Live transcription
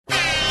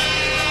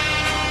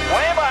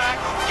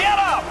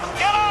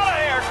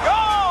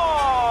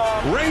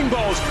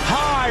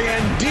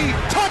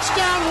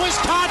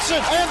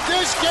Johnson, and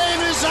this game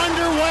is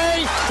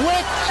underway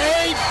with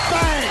a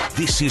bang.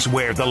 This is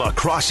where the La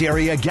Crosse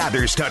area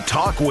gathers to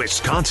talk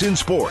Wisconsin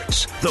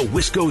sports. The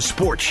Wisco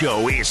Sports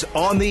Show is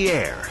on the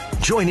air.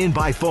 Join in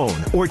by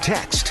phone or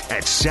text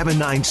at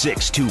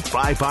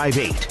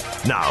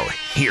 796-2558. Now,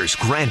 here's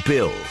Grant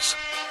Bills.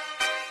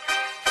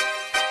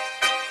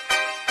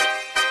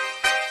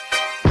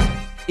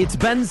 It's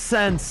been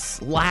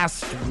since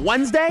last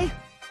Wednesday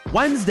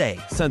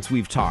since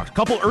we've talked. A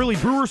couple early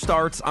Brewer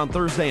starts on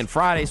Thursday and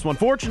Friday, so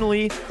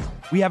unfortunately,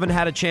 we haven't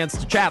had a chance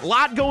to chat. A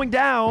lot going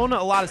down.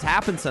 A lot has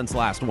happened since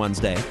last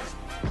Wednesday.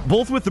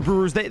 Both with the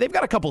Brewers, they've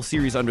got a couple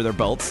series under their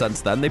belts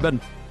since then. They've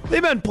been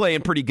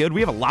playing pretty good. We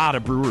have a lot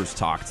of Brewers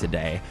talk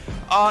today.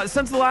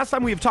 Since the last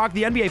time we have talked,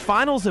 the NBA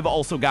Finals have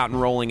also gotten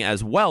rolling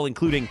as well,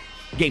 including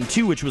Game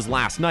 2, which was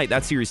last night.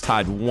 That series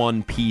tied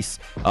one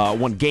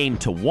game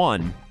to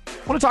 1. I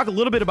want to talk a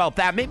little bit about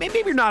that.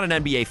 Maybe you're not an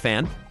NBA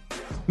fan.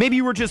 Maybe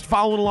you were just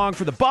following along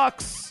for the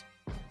Bucks,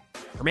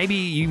 or maybe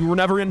you were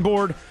never on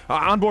board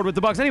with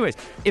the Bucks. Anyways,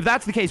 if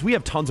that's the case, we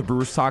have tons of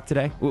Brewers talk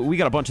today. We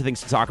got a bunch of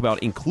things to talk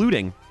about,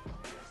 including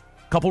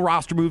a couple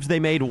roster moves they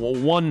made.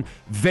 One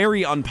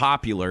very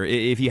unpopular.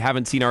 If you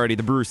haven't seen already,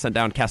 the Brewers sent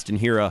down Keston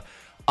Hiura.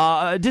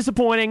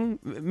 Disappointing,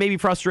 maybe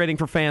frustrating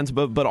for fans,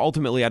 but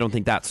ultimately I don't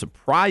think that's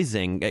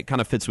surprising. It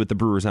kind of fits with the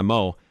Brewers'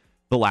 MO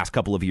the last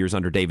couple of years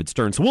under David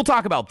Stern. So we'll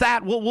talk about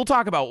that. We'll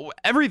talk about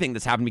everything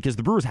that's happened because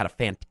the Brewers had a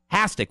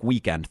fantastic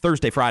weekend.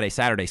 Thursday, Friday,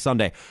 Saturday,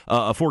 Sunday,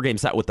 a 4-game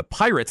set with the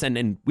Pirates,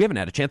 and we haven't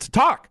had a chance to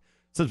talk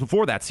since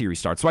before that series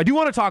starts. So I do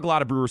want to talk a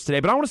lot of Brewers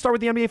today, but I want to start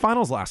with the NBA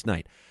Finals last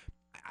night.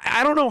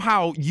 I don't know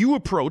how you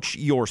approach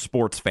your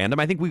sports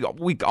fandom. I think we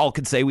all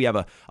could say we have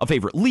a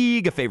favorite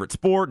league, a favorite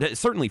sport,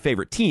 certainly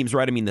favorite teams,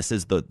 right? I mean, this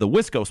is the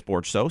Wisco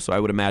Sports Show, so I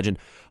would imagine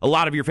a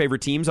lot of your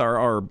favorite teams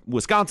are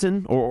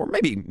Wisconsin or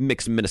maybe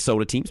mixed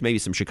Minnesota teams, maybe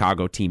some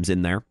Chicago teams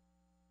in there.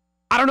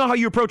 I don't know how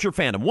you approach your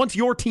fandom. Once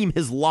your team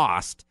has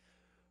lost,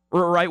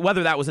 right,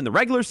 whether that was in the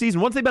regular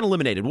season, once they've been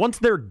eliminated, once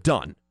they're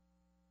done,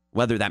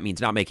 whether that means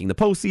not making the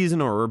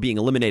postseason or being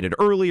eliminated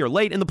early or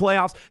late in the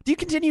playoffs, do you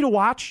continue to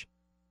watch?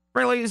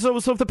 Right, like, so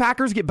if the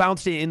Packers get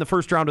bounced in the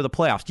first round of the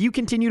playoffs, do you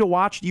continue to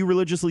watch? Do you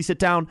religiously sit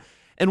down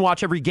and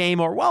watch every game?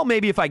 Or, well,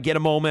 maybe if I get a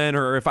moment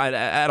or if I'm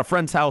at a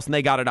friend's house and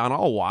they got it on,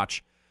 I'll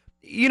watch.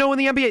 You know, in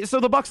the NBA, so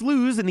the Bucks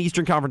lose in the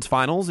Eastern Conference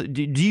Finals.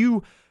 Do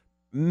you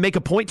make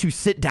a point to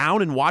sit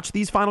down and watch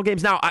these final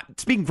games? Now,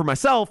 speaking for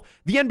myself,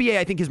 the NBA,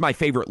 I think, is my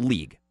favorite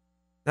league.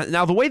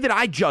 Now, the way that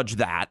I judge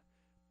that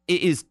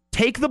is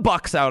take the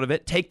Bucks out of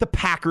it, take the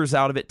Packers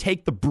out of it,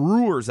 take the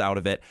Brewers out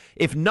of it.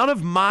 If none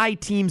of my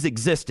teams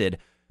existed,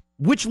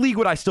 which league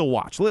would I still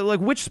watch?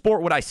 Like, which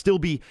sport would I still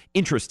be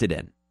interested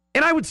in?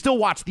 And I would still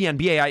watch the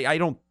NBA. I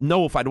don't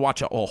know if I'd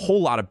watch a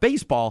whole lot of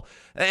baseball,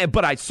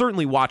 but I'd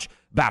certainly watch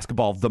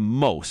basketball the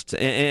most.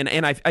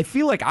 And I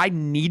feel like I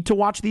need to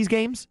watch these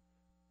games.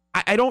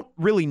 I don't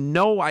really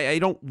know. I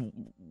don't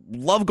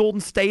love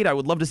Golden State. I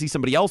would love to see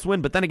somebody else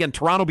win. But then again,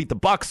 Toronto beat the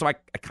Bucks, so I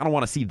kind of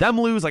want to see them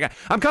lose. Like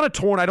I'm kind of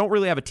torn. I don't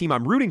really have a team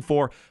I'm rooting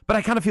for, but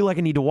I kind of feel like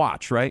I need to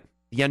watch, right?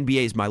 The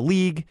NBA is my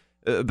league.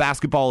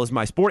 Basketball is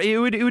my sport. It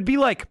would be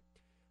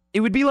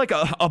like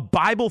a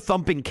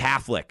Bible-thumping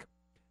Catholic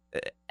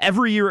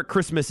every year at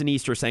Christmas and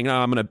Easter saying,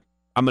 "No, I'm gonna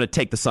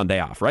take the Sunday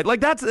off," right?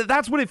 Like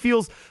that's what it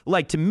feels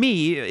like to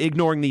me.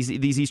 Ignoring these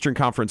Eastern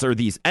Conference or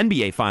these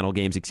NBA final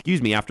games,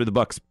 after the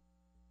Bucks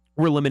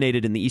were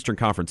eliminated in the Eastern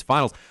Conference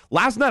Finals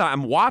last night.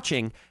 I'm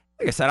watching.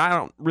 Like I said, I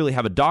don't really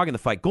have a dog in the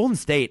fight. Golden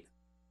State,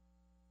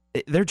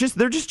 they're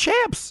just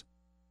champs.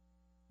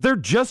 They're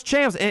just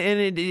champs,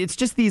 and it's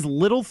just these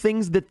little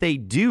things that they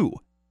do.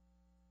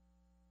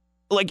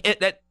 Like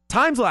at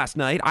times last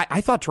night,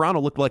 I thought Toronto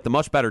looked like the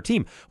much better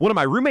team. One of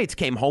my roommates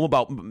came home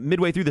about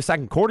midway through the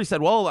second quarter. He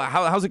said, well,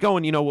 how's it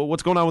going? You know,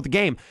 what's going on with the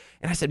game?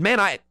 And I said, man,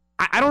 I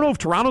don't know if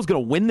Toronto's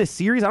going to win this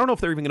series. I don't know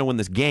if they're even going to win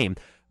this game.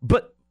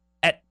 But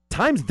at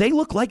times, they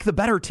look like the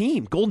better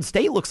team. Golden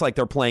State looks like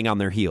they're playing on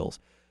their heels.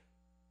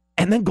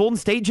 And then Golden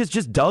State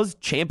just does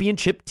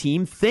championship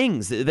team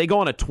things. They go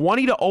on a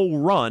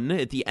 20-0 run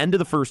at the end of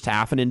the first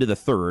half and into the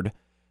third.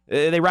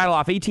 They rattle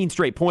off 18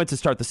 straight points to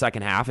start the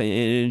second half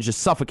and just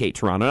suffocate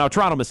Toronto. Now,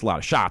 Toronto missed a lot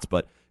of shots,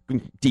 but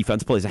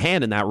defense plays a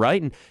hand in that,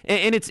 right?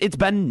 And it's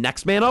been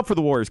next man up for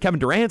the Warriors. Kevin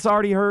Durant's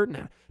already hurt.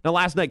 Now,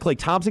 last night, Klay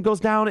Thompson goes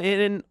down,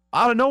 and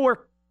out of nowhere,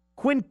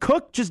 Quinn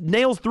Cook just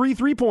nails 3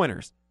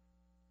 3-pointers.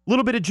 A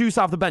little bit of juice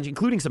off the bench,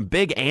 including some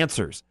big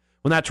answers.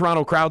 When that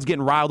Toronto crowd's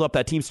getting riled up,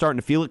 that team's starting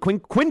to feel it.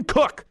 Quinn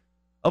Cook,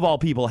 of all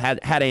people, had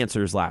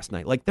answers last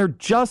night. Like, they're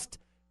just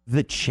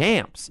the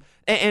champs.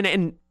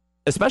 And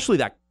especially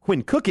that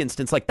Quinn Cook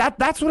instance, like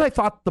that's what I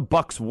thought the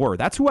Bucks were.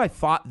 That's who I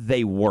thought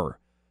they were,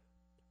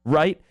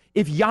 right?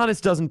 If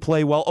Giannis doesn't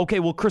play well, okay,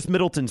 well, Chris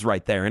Middleton's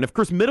right there. And if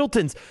Chris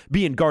Middleton's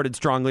being guarded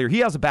strongly or he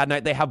has a bad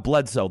night, they have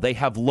Bledsoe, they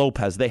have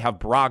Lopez, they have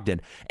Brogdon.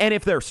 And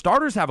if their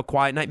starters have a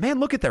quiet night, man,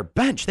 look at their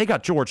bench. They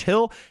got George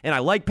Hill, and I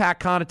like Pat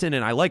Connaughton,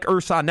 and I like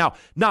Ersan. Now,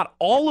 not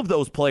all of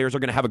those players are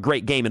going to have a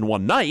great game in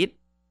one night,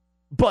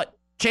 but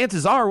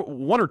chances are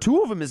one or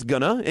two of them is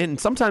going to, and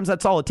sometimes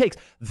that's all it takes.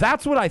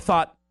 That's what I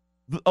thought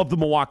of the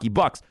Milwaukee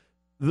Bucks.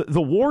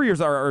 The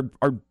Warriors are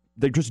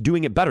they're just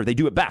doing it better. They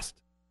do it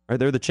best. Right?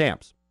 They're the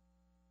champs.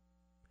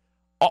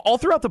 All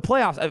throughout the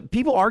playoffs,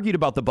 people argued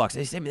about the Bucks.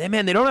 They say,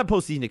 man, they don't have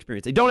postseason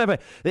experience.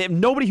 They have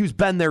nobody who's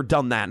been there,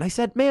 done that. And I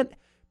said, man,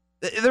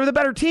 they're the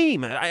better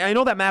team. I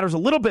know that matters a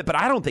little bit, but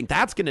I don't think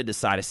that's going to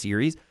decide a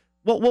series.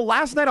 Well,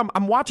 last night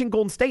I'm watching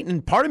Golden State,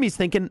 and part of me is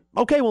thinking,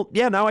 okay, well,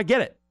 yeah, now I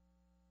get it.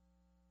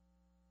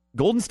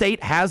 Golden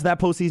State has that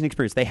postseason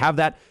experience. They have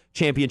that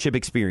championship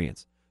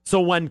experience. So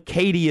when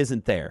KD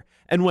isn't there,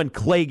 and when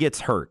Klay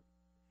gets hurt,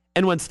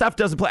 and when Steph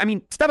doesn't play, I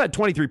mean, Steph had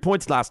 23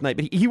 points last night,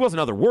 but he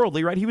wasn't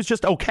otherworldly, right? He was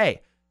just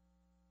okay.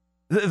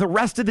 The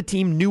rest of the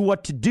team knew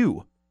what to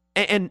do.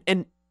 And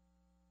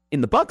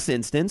in the Bucks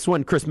instance,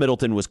 when Chris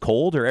Middleton was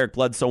cold or Eric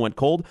Bledsoe went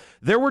cold,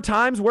 there were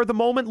times where the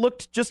moment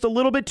looked just a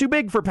little bit too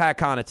big for Pat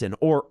Connaughton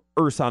or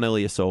Ersan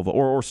Ilyasova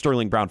or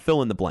Sterling Brown,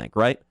 fill in the blank,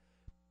 right?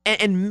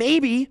 And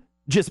maybe,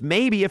 just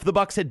maybe, if the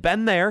Bucks had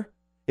been there,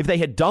 if they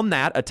had done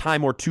that a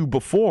time or two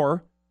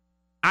before,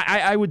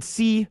 I would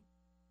see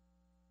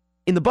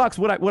in the Bucks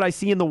what I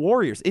see in the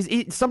Warriors.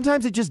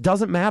 Sometimes it just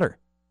doesn't matter.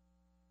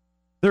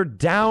 They're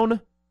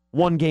down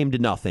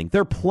 1-0.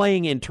 They're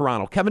playing in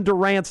Toronto. Kevin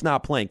Durant's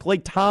not playing.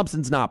 Klay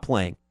Thompson's not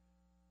playing.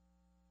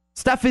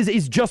 Steph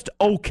is just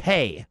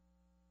okay.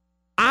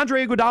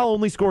 Andre Iguodala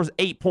only scores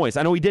 8 points.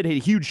 I know he did hit a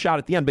huge shot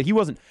at the end, but he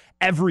wasn't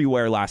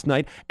everywhere last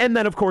night. And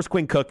then, of course,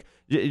 Quinn Cook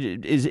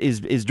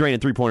is draining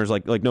three-pointers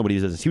like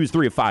nobody's business. He was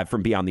 3 of 5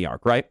 from beyond the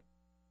arc, right?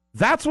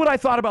 That's what I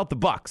thought about the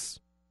Bucks.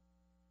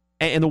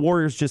 And the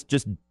Warriors just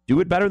do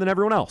it better than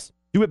everyone else.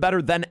 Do it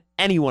better than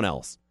anyone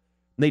else.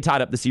 And they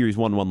tied up the series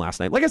 1-1 last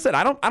night. Like I said,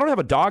 I don't have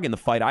a dog in the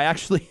fight. I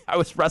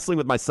was wrestling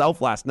with myself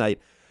last night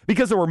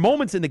because there were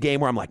moments in the game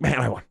where I'm like, man,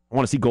 I want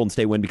to see Golden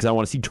State win because I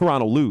want to see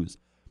Toronto lose.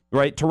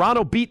 Right?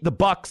 Toronto beat the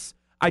Bucks.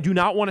 I do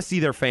not want to see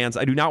their fans.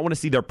 I do not want to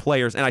see their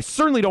players. And I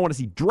certainly don't want to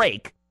see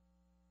Drake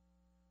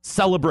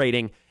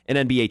celebrating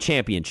an NBA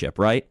championship,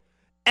 right?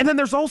 And then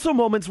there's also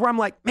moments where I'm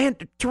like, man,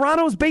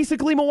 Toronto's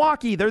basically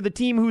Milwaukee. They're the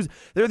team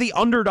they're the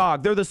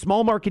underdog. They're the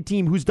small market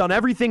team who's done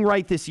everything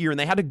right this year, and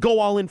they had to go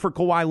all in for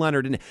Kawhi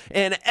Leonard,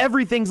 and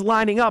everything's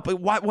lining up.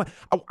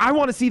 I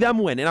want to see them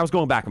win, and I was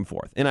going back and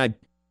forth. And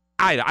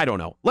I don't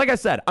know. Like I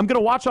said, I'm going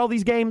to watch all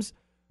these games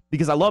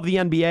because I love the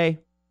NBA.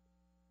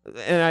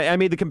 And I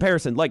made the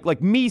comparison,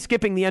 like me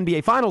skipping the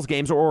NBA Finals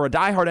games or a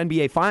diehard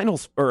NBA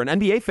Finals or an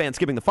NBA fan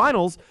skipping the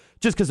Finals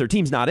just because their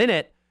team's not in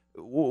it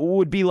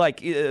would be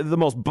like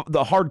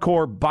the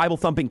hardcore Bible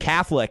thumping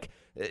Catholic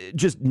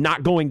just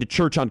not going to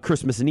church on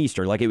Christmas and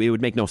Easter. Like it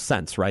would make no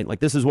sense, right? Like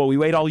this is what we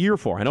wait all year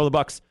for. I know the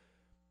Bucks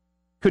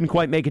couldn't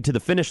quite make it to the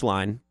finish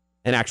line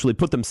and actually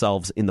put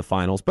themselves in the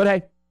finals, but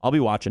hey, I'll be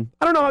watching.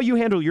 I don't know how you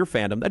handle your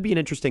fandom. That'd be an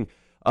interesting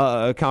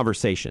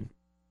conversation.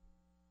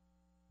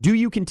 Do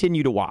you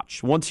continue to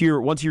watch once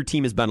your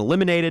team has been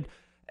eliminated?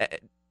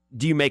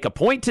 Do you make a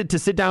point to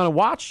sit down and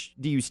watch?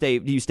 Do you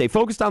stay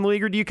focused on the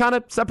league, or do you kind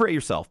of separate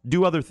yourself,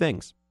 do other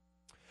things?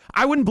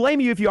 I wouldn't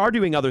blame you if you are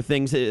doing other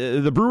things.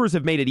 The Brewers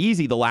have made it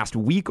easy the last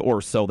week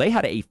or so. They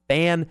had a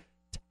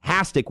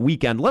fantastic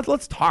weekend.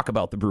 Let's talk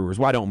about the Brewers.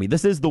 Why don't we?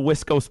 This is the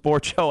Wisco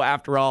Sports Show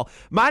after all.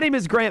 My name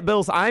is Grant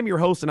Bills. I'm your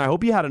host, and I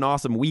hope you had an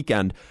awesome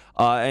weekend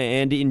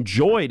and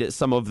enjoyed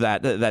some of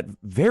that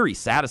very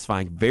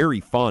satisfying,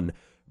 very fun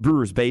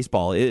Brewers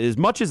baseball. As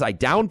much as I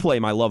downplay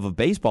my love of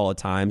baseball at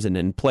times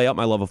and play up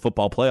my love of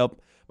football, play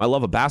up my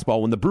love of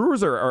basketball, when the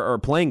Brewers are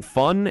playing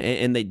fun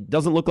and they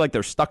doesn't look like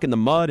they're stuck in the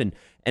mud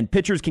and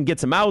pitchers can get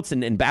some outs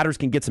and batters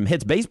can get some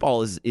hits,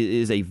 baseball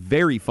is a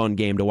very fun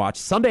game to watch.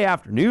 Sunday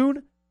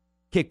afternoon,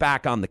 kick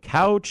back on the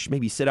couch,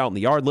 maybe sit out in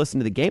the yard, listen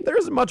to the game. There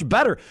isn't much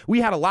better.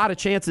 We had a lot of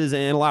chances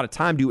and a lot of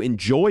time to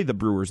enjoy the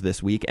Brewers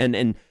this week.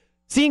 And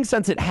seeing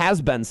since it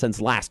has been since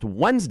last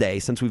Wednesday,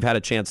 since we've had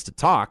a chance to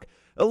talk,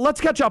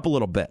 let's catch up a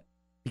little bit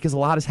because a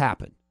lot has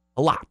happened.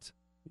 A lot.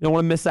 You don't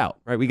want to miss out,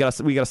 right? We got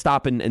to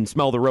stop and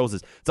smell the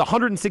roses. It's a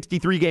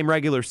 163-game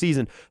regular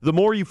season. The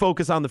more you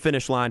focus on the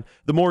finish line,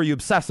 the more you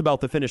obsess about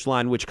the finish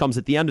line, which comes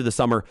at the end of the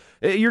summer,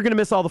 you're going to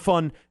miss all the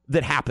fun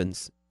that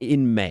happens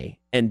in May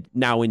and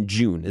now in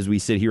June as we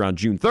sit here on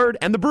June 3rd,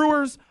 and the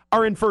Brewers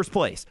are in first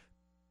place.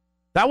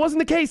 That wasn't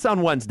the case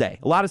on Wednesday.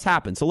 A lot has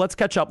happened. So let's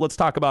catch up. Let's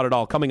talk about it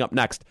all coming up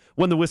next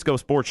when the Wisco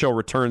Sports Show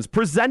returns.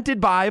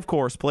 Presented by, of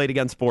course, Play It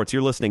Again Sports.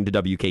 You're listening to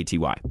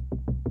WKTY.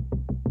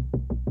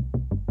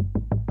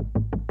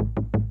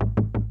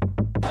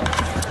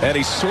 And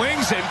he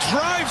swings and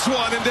drives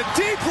one into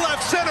deep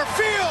left center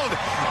field.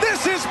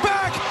 This is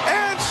back,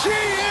 and she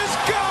is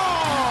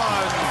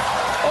gone.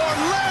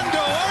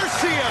 Orlando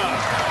Arcia,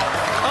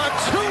 a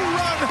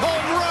two-run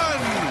home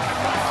run.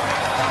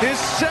 His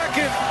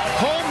second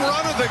home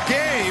run of the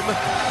game,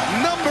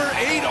 number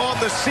 8 on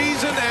the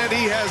season, and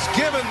he has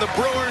given the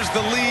Brewers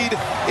the lead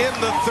in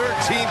the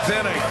 13th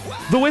inning.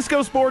 The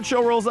Wisco Sports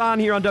Show rolls on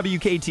here on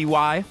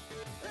WKTY.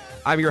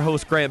 I'm your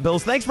host, Grant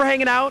Bills. Thanks for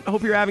hanging out. I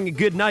hope you're having a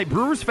good night.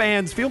 Brewers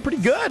fans feel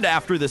pretty good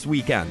after this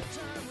weekend.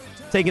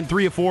 Taking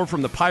 3 of 4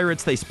 from the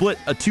Pirates. They split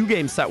a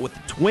 2-game set with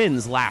the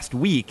Twins last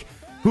week,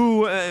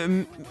 who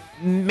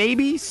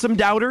maybe some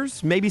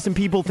doubters, maybe some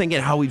people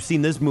thinking, we've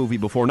seen this movie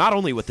before, not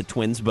only with the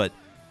Twins, but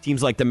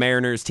Teams like the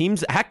Mariners,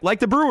 teams, heck, like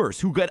the Brewers,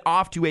 who get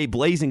off to a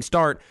blazing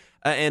start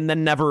and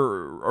then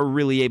never are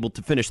really able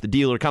to finish the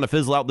deal or kind of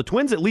fizzle out. The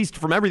Twins, at least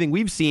from everything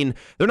we've seen,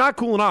 they're not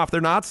cooling off.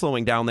 They're not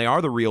slowing down. They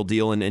are the real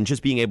deal. And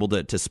just being able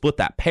to split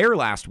that pair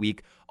last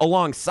week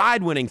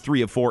alongside winning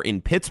 3 of 4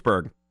 in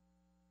Pittsburgh,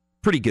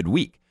 pretty good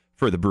week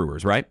for the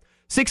Brewers, right?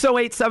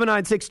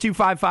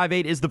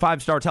 608-796-2558 is the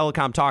 5-Star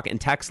Telecom talk and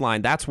text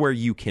line. That's where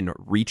you can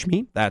reach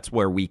me. That's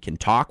where we can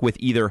talk with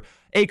either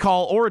a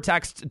call or a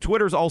text.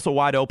 Twitter's also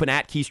wide open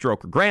at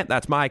Keystroker Grant.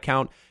 That's my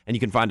account. And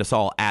you can find us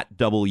all at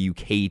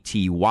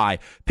WKTY.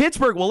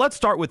 Pittsburgh, well, let's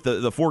start with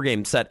the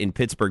 4-game set in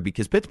Pittsburgh,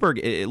 because Pittsburgh,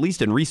 at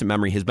least in recent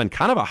memory, has been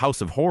kind of a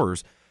house of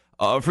horrors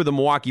for the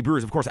Milwaukee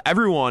Brewers. Of course,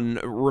 everyone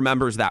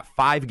remembers that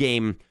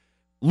 5-game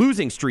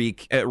losing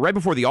streak right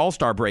before the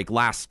All-Star break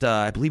last,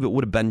 I believe it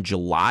would have been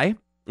July,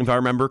 if I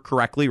remember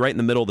correctly, right in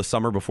the middle of the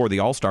summer before the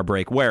All-Star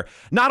break, where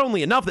not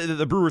only enough that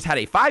the Brewers had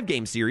a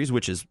 5-game series,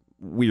 which is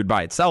weird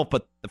by itself,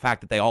 but the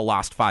fact that they all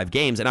lost 5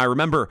 games. And I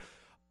remember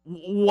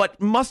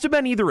what must have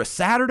been either a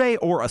Saturday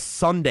or a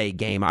Sunday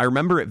game. I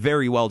remember it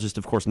very well, just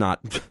of course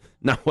not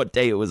what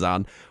day it was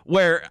on,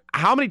 where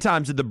how many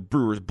times did the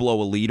Brewers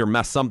blow a lead or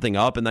mess something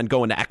up and then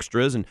go into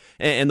extras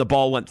and the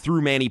ball went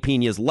through Manny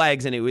Piña's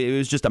legs and it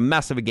was just a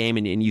mess of a game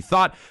and you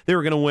thought they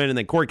were going to win, and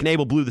then Corey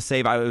Knebel blew the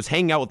save. I was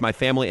hanging out with my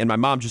family and my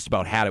mom just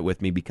about had it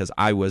with me because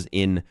I was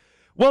in,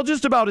 well,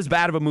 just about as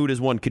bad of a mood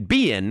as one could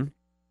be in,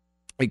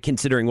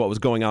 considering what was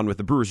going on with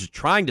the Brewers, just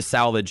trying to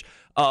salvage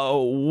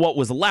what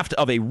was left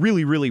of a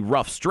really, really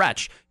rough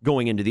stretch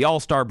going into the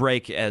All-Star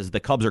break as the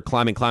Cubs are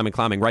climbing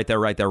right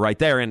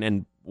there.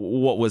 And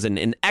what was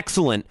an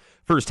excellent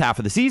first half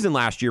of the season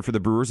last year for the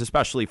Brewers,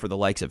 especially for the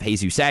likes of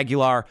Jesus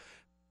Aguilar,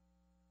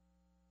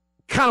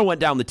 kind of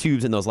went down the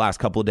tubes in those last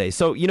couple of days.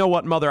 So, you know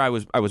what, Mother, I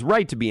was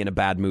right to be in a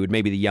bad mood.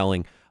 Maybe the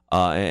yelling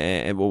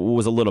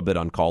was a little bit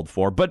uncalled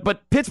for.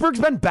 But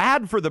Pittsburgh's been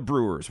bad for the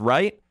Brewers,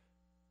 right?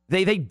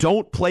 They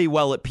don't play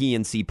well at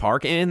PNC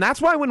Park, and that's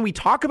why when we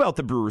talk about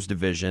the Brewers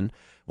division,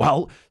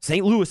 well,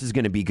 St. Louis is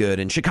going to be good,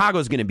 and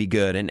Chicago's going to be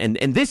good,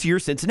 and this year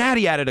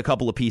Cincinnati added a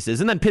couple of pieces,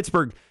 and then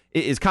Pittsburgh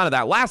is kind of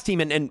that last team,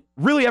 and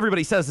really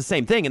everybody says the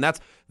same thing, and that's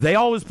they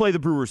always play the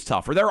Brewers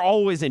tough, or they're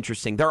always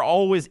interesting, they're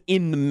always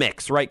in the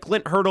mix, right?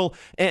 Clint Hurdle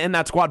and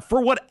that squad, for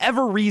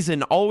whatever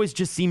reason, always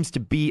just seems to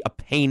be a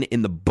pain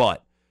in the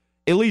butt,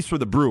 at least for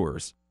the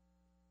Brewers,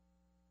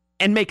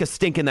 and make a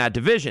stink in that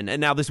division.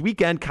 And now this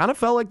weekend kind of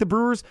felt like the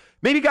Brewers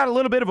maybe got a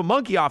little bit of a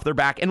monkey off their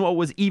back. And what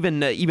was even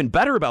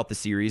better about the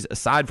series,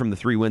 aside from the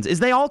 3 wins, is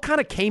they all kind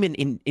of came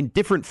in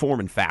different form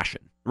and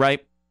fashion,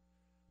 right?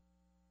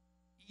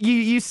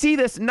 You see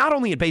this not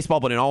only in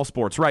baseball but in all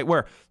sports, right?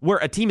 Where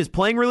a team is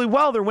playing really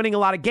well, they're winning a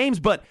lot of games,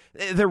 but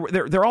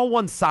they're all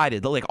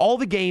one-sided. Like all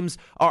the games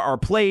are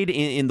played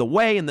in the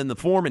way and then the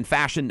form and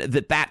fashion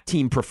that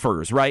team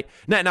prefers, right?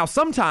 Now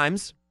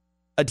sometimes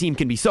a team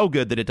can be so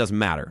good that it doesn't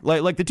matter.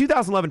 Like the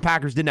 2011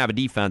 Packers didn't have a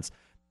defense,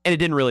 and it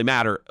didn't really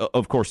matter,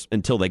 of course,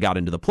 until they got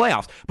into the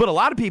playoffs. But a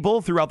lot of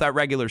people throughout that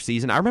regular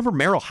season, I remember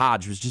Merrill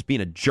Hodge was just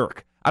being a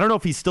jerk. I don't know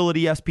if he's still at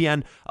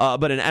ESPN,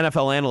 but an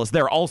NFL analyst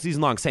there all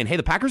season long saying, hey,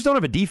 the Packers don't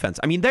have a defense.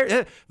 I mean,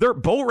 they're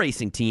boat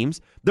racing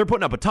teams. They're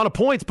putting up a ton of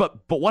points, but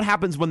what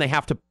happens when they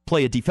have to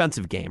play a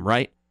defensive game,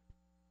 right?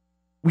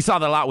 We saw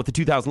that a lot with the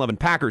 2011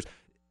 Packers.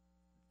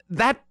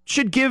 That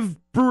should give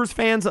Brewers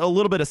fans a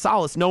little bit of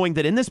solace, knowing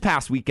that in this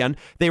past weekend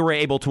they were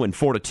able to win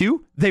 4-2.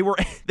 They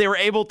were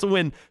able to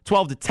win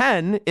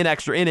 12-10 in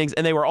extra innings,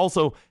 and they were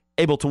also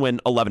able to win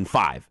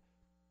 11-5.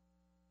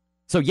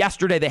 So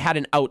yesterday they had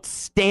an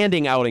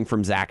outstanding outing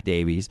from Zach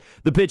Davies.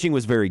 The pitching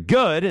was very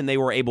good, and they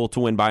were able to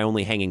win by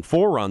only hanging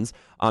 4 runs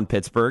on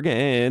Pittsburgh.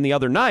 And the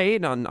other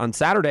night, on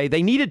Saturday,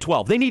 they needed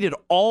 12. They needed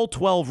all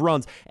 12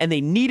 runs, and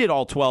they needed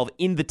all 12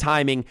 in the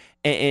timing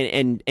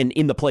and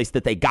in the place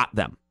that they got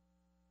them.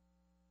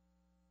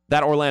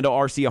 That Orlando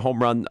Arcia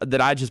home run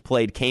that I just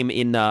played came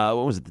in,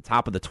 what was it, the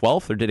top of the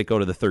 12th, or did it go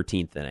to the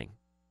 13th inning?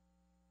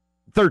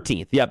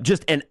 13th, yep.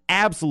 Just an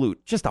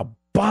absolute, just a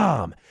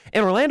bomb.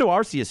 And Orlando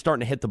Arcia is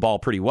starting to hit the ball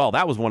pretty well.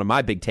 That was one of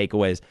my big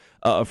takeaways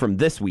from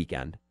this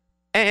weekend.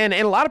 And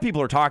a lot of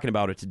people are talking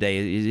about it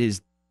today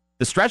is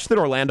the stretch that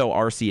Orlando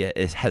Arcia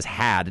has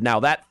had. Now,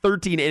 that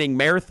 13-inning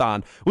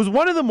marathon was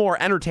one of the more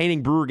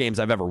entertaining Brewer games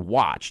I've ever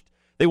watched.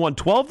 They won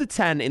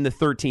 12-10 in the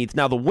 13th.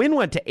 Now, the win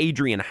went to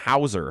Adrian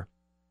Hauser,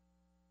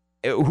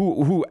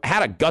 who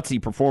had a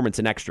gutsy performance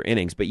in extra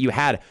innings, but you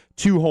had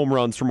 2 home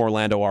runs from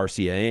Orlando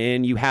Arcia,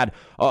 and you had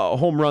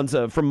home runs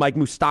from Mike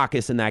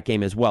Moustakas in that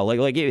game as well.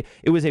 It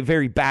was a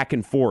very back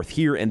and forth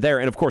here and there,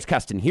 and of course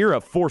Keston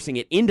Hiura forcing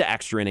it into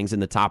extra innings in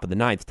the top of the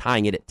 9th,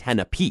 tying it at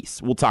 10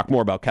 apiece. We'll talk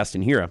more about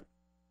Keston Hiura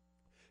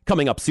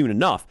coming up soon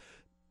enough.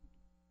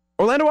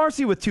 Orlando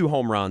Arcia with 2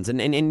 home runs,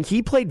 and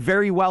he played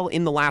very well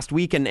in the last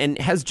week, and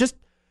has just,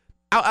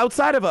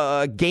 outside of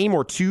a game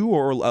or 2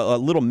 or a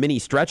little mini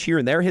stretch here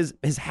and there, has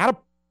had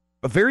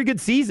a very good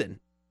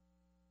season.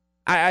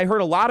 I heard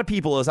a lot of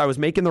people as I was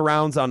making the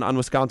rounds on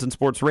Wisconsin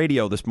Sports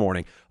Radio this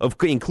morning,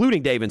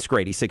 including Dave and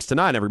Scrady, 6 to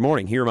 9 every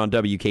morning, here on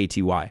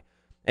WKTY.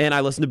 and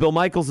I listened to Bill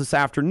Michaels this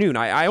afternoon.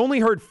 I only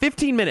heard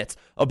 15 minutes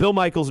of Bill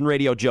Michaels and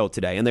Radio Joe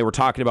today, and they were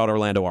talking about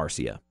Orlando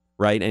Arcia,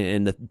 right,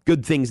 and the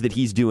good things that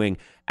he's doing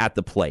at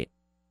the plate.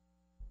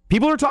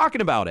 People are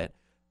talking about it.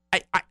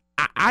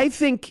 I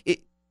think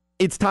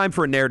it's time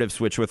for a narrative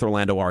switch with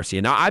Orlando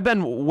Arcia. Now, I've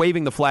been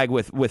waving the flag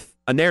with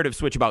a narrative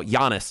switch about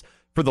Giannis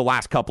for the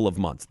last couple of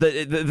months.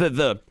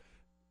 The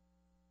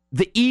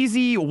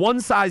easy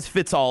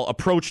one-size-fits-all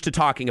approach to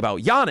talking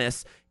about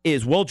Giannis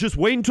is, well, just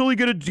wait until he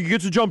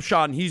gets a jump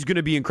shot and he's going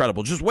to be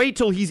incredible. Just wait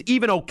till he's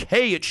even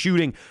okay at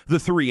shooting the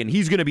three and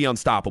he's going to be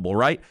unstoppable,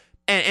 right?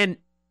 And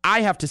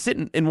I have to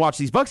sit and watch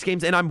these Bucks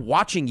games, and I'm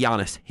watching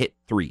Giannis hit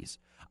threes.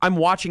 I'm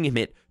watching him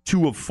hit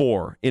 2 of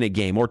 4 in a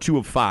game, or 2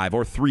 of 5,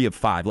 or 3 of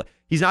 5.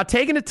 He's not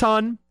taking a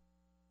ton,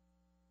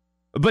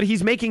 but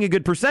he's making a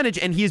good percentage,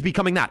 and he is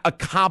becoming a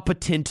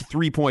competent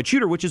three-point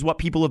shooter, which is what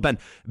people have been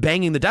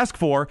banging the desk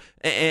for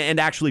and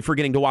actually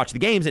forgetting to watch the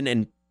games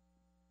and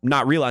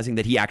not realizing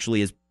that he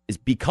actually is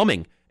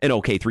becoming an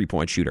okay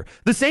three-point shooter.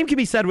 The same can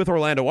be said with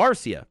Orlando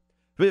Arcia.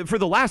 For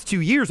the last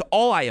 2 years,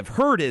 all I have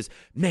heard is,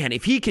 man,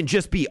 if he can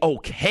just be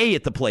okay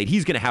at the plate,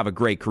 he's going to have a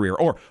great career.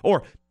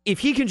 Or if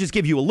he can just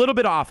give you a little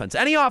bit of offense.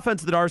 Any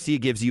offense that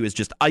Arcia gives you is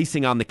just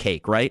icing on the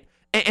cake, right?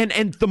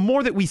 And the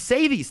more that we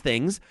say these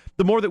things,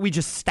 the more that we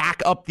just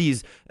stack up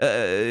these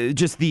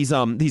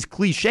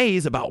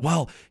cliches about,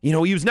 well,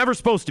 he was never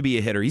supposed to be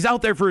a hitter. He's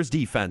out there for his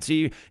defense.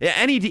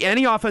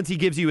 Any offense he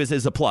gives you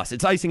is a plus.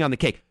 It's icing on the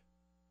cake.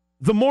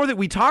 The more that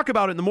we talk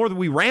about it, and the more that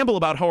we ramble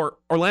about how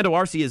Orlando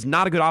Arcia is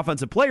not a good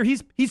offensive player,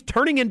 he's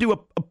turning into a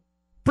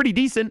pretty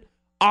decent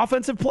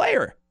offensive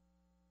player.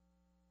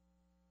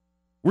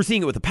 We're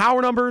seeing it with the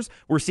power numbers.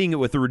 We're seeing it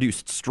with the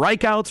reduced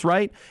strikeouts,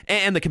 right?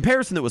 And the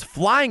comparison that was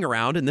flying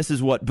around, and this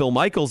is what Bill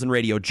Michaels and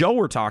Radio Joe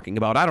were talking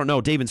about. I don't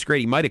know. Dave and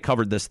Scrady might have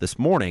covered this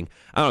morning.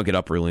 I don't get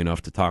up early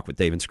enough to talk with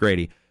Dave and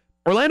Scrady.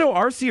 Orlando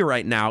Arcia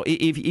right now,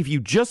 if you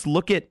just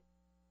look at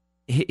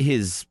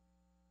his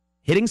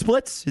hitting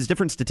splits, his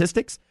different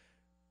statistics,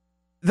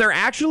 they're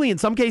actually in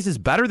some cases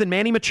better than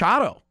Manny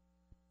Machado.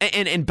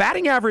 And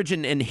batting average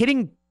and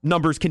hitting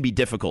numbers can be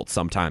difficult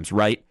sometimes,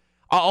 right?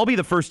 I'll be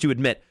the first to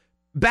admit,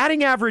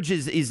 batting average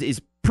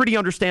is pretty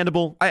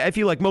understandable. I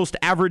feel like most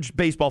average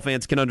baseball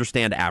fans can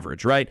understand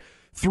average, right?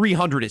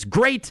 300 is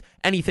great.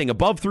 Anything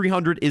above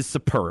 300 is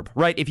superb,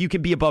 right? If you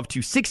can be above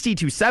 260,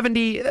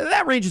 270,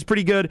 that range is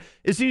pretty good.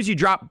 As soon as you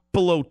drop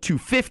below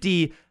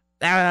 250,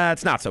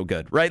 it's not so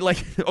good, right?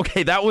 Like,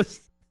 okay, that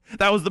was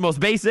the most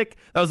basic,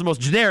 that was the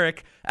most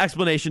generic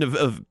explanation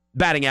of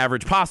batting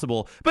average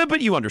possible.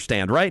 But you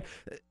understand, right?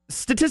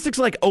 Statistics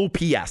like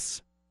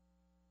OPS,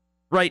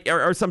 right,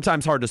 are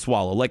sometimes hard to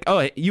swallow. Like,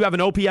 oh, you have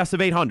an OPS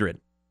of 800.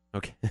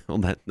 Okay, well,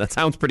 that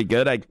sounds pretty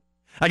good.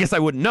 I guess I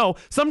wouldn't know.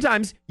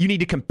 Sometimes you need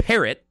to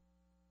compare it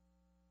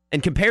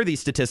and compare these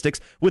statistics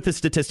with the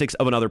statistics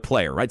of another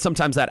player, right?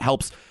 Sometimes that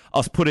helps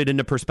us put it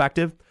into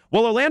perspective.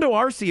 Well, Orlando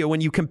Arcia,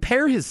 when you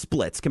compare his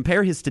splits,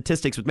 compare his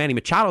statistics with Manny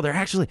Machado,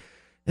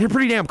 they're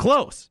pretty damn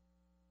close.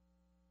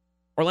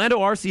 Orlando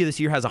Arcia this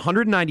year has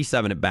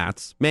 197 at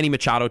bats. Manny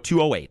Machado,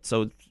 208.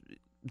 So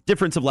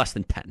difference of less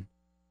than 10.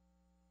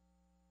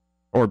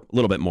 Or a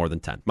little bit more than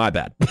 10. My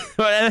bad.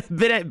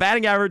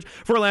 Batting average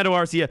for Orlando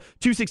Arcia,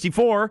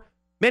 264.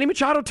 Manny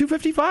Machado,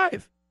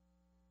 255.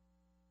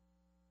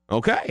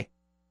 Okay.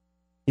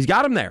 He's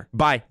got him there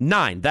by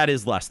 9. That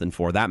is less than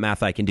 4. That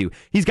math I can do.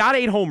 He's got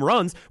 8 home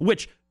runs,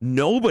 which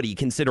nobody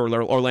considered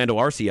Orlando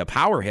Arcia a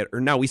power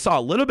hitter. Now, we saw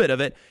a little bit of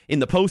it in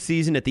the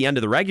postseason at the end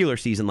of the regular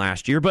season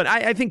last year, but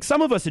I think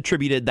some of us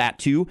attributed that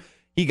to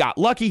he got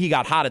lucky, he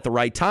got hot at the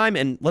right time,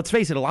 and let's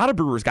face it, a lot of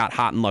Brewers got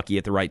hot and lucky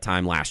at the right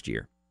time last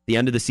year, the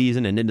end of the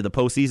season and into the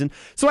postseason.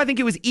 So I think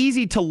it was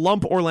easy to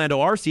lump Orlando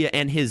Arcia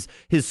and his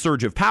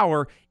surge of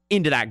power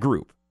into that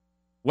group.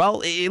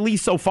 Well, at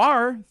least so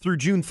far, through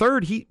June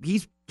 3rd,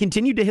 he's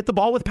continued to hit the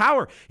ball with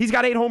power. He's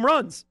got 8 home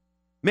runs.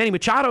 Manny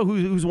Machado,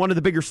 who's one of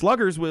the bigger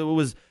sluggers,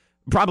 was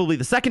probably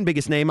the second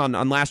biggest name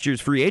on last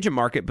year's free agent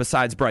market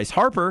besides Bryce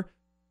Harper.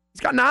 He's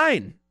got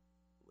 9.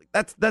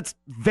 That's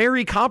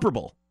very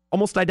comparable,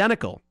 almost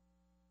identical.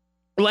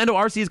 Orlando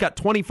Arcia's got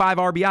 25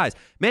 RBIs.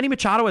 Manny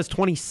Machado has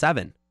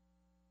 27.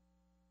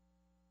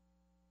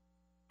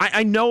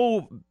 I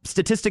know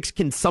statistics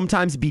can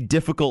sometimes be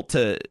difficult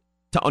to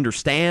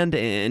understand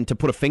and to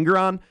put a finger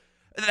on.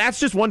 That's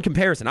just one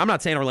comparison. I'm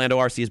not saying Orlando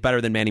Arcia is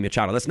better than Manny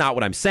Machado. That's not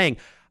what I'm saying.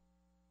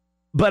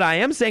 But I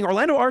am saying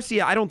Orlando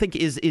Arcia, I don't think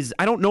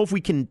I don't know if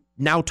we can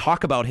now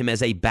talk about him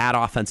as a bad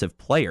offensive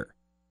player.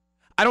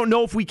 I don't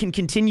know if we can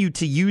continue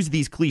to use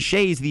these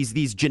cliches,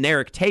 these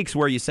generic takes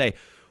where you say,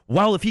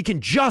 well, if he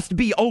can just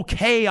be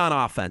okay on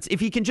offense, if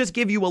he can just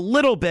give you a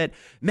little bit,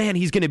 man,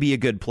 he's going to be a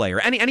good player.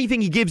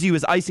 Anything he gives you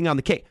is icing on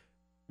the cake.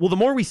 Well, the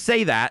more we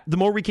say that, the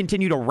more we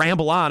continue to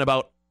ramble on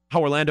about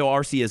how Orlando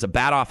Arcia is a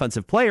bad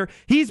offensive player.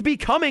 He's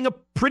becoming a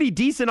pretty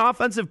decent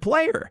offensive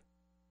player.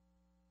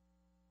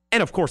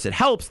 And of course, it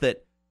helps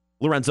that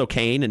Lorenzo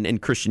Cain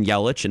and Christian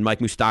Yelich and Mike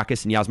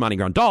Moustakas and Yasmani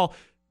Grandal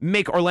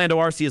make Orlando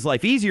Arcia's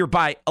life easier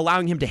by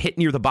allowing him to hit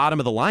near the bottom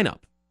of the lineup.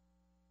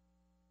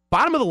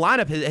 Bottom of the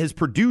lineup has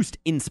produced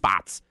in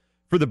spots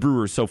for the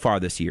Brewers so far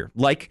this year,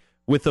 like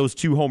with those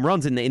 2 home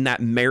runs in that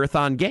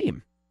marathon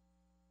game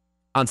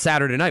on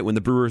Saturday night when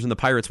the Brewers and the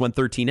Pirates went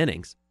 13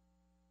 innings.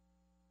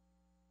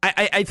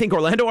 I think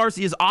Orlando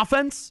Arcia's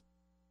offense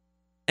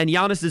and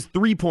Giannis's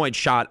three-point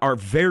shot are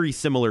very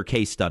similar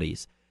case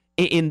studies.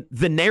 In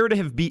the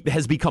narrative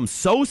has become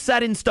so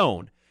set in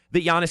stone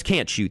that Giannis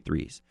can't shoot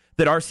threes,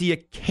 that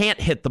Arcia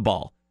can't hit the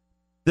ball,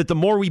 that the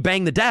more we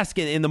bang the desk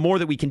and the more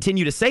that we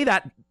continue to say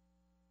that,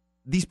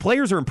 these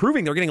players are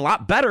improving. They're getting a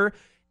lot better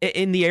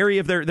in the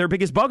area of their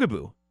biggest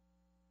bugaboo.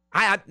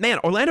 Man,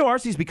 Orlando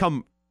Arcia's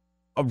become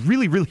a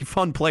really, really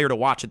fun player to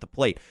watch at the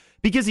plate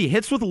because he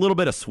hits with a little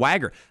bit of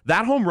swagger.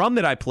 That home run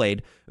that I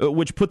played,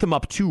 which put them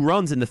up 2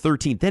 runs in the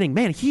 13th inning,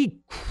 man, he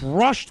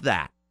crushed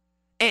that.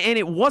 And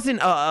it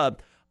wasn't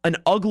an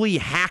ugly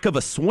hack of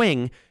a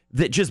swing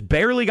that just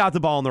barely got the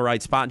ball in the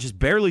right spot and just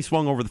barely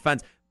swung over the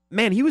fence.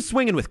 Man, he was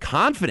swinging with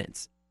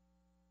confidence.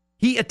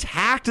 He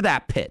attacked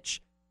that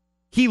pitch.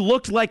 He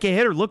looked like a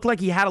hitter, looked like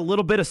he had a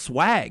little bit of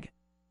swag.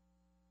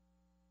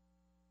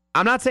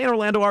 I'm not saying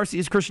Orlando Arcia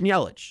is Christian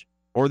Yelich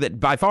or that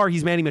by far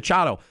he's Manny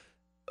Machado,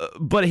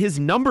 but his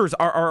numbers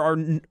are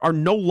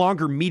no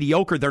longer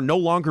mediocre. They're no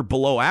longer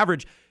below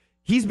average.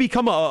 He's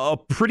become a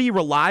pretty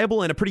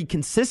reliable and a pretty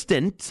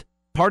consistent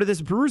part of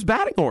this Brewers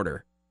batting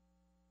order.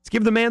 Let's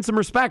give the man some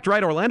respect,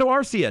 right? Orlando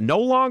Arcia, no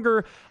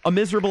longer a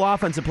miserable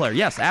offensive player.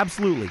 Yes,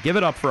 absolutely. Give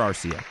it up for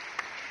Arcia.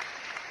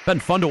 Been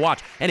fun to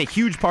watch, and a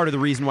huge part of the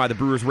reason why the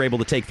Brewers were able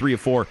to take 3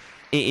 of 4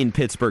 in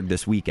Pittsburgh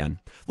this weekend.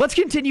 Let's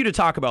continue to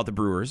talk about the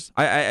Brewers.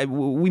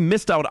 We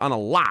missed out on a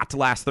lot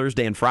last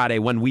Thursday and Friday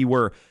when we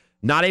were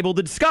not able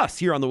to discuss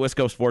here on the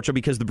Wisco Sports Show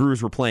because the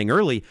Brewers were playing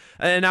early.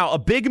 And now a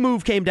big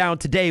move came down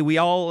today. We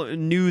all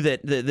knew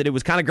that it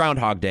was kind of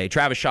Groundhog Day.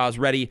 Travis Shaw's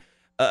ready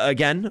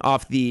again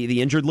off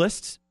the injured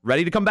list,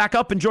 ready to come back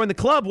up and join the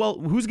club. Well,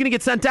 who's going to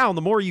get sent down?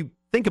 The more you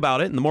think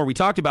about it and the more we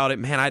talked about it,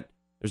 man,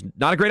 there's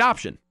not a great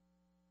option.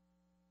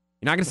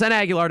 You're not going to send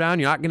Aguilar down.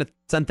 You're not going to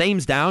send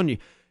Thames down.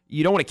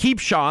 You don't want to keep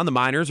Shaw in the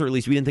minors, or at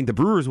least we didn't think the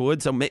Brewers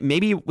would. So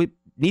maybe it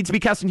needs to be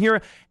Keston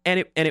Hiura,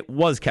 and it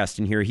was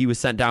Keston Hiura. He was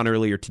sent down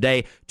earlier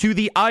today to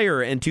the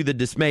ire and to the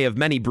dismay of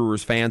many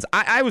Brewers fans.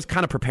 I was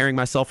kind of preparing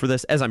myself for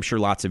this, as I'm sure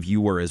lots of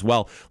you were as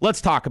well. Let's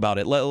talk about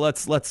it.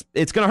 Let's.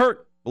 It's going to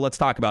hurt. But let's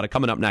talk about it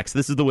coming up next.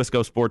 This is the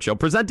Wisco Sports Show,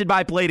 presented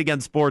by Play It Again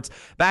Sports.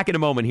 Back in a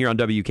moment here on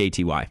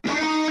WKTY.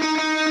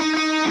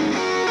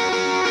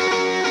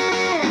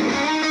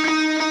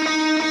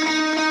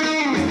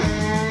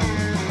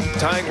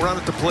 Tying run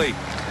at the plate.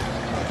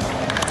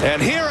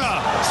 And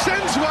Hiura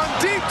sends one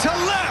deep to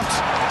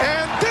left.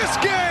 And this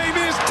game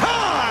is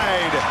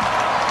tied.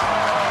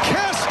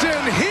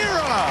 Keston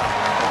Hiura.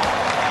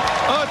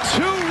 A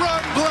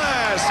 2-run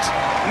blast.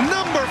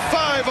 Number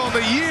 5 on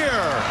the year.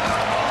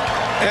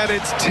 And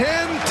it's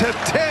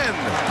 10-10.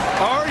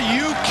 Are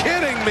you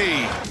kidding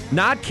me?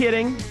 Not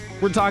kidding.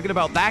 We're talking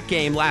about that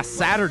game last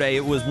Saturday.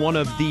 It was one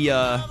of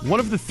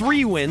the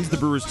 3 wins the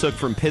Brewers took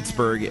from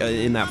Pittsburgh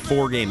in that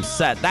 4-game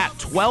set. That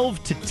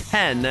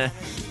 12-10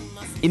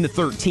 in the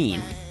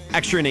 13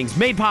 extra innings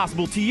made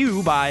possible to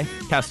you by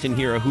Keston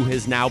Hiura, who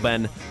has now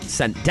been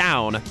sent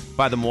down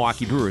by the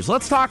Milwaukee Brewers.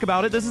 Let's talk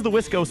about it. This is the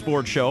Wisco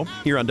Sports Show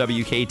here on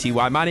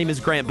WKTY. My name is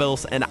Grant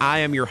Bills, and I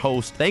am your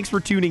host. Thanks for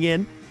tuning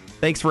in.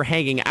 Thanks for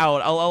hanging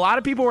out. A lot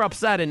of people were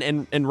upset,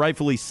 and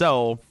rightfully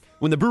so.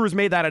 When the Brewers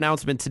made that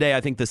announcement today,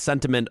 I think the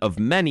sentiment of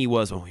many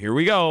was, oh, here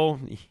we go.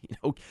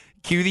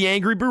 Cue the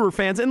angry Brewer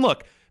fans. And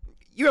look,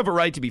 you have a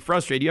right to be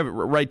frustrated. You have a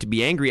right to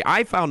be angry.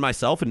 I found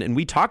myself, and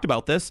we talked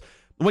about this,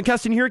 when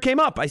Keston Hiura came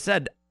up, I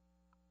said,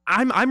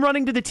 I'm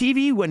running to the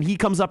TV when he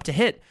comes up to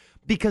hit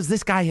because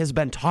this guy has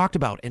been talked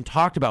about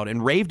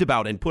and raved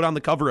about and put on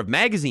the cover of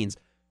magazines.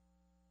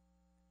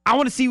 I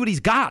want to see what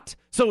he's got.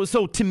 So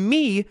to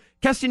me,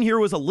 Keston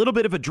Hiura was a little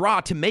bit of a draw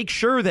to make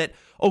sure that,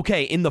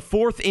 okay, in the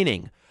 4th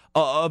inning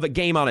of a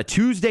game on a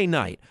Tuesday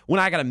night, when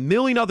I got a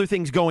million other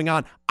things going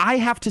on, I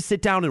have to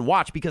sit down and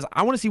watch because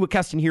I want to see what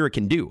Keston Hiura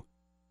can do.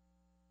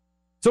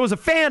 So as a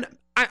fan,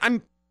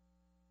 I'm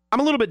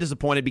a little bit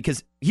disappointed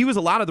because he was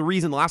a lot of the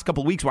reason the last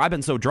couple of weeks why I've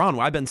been so drawn,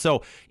 why I've been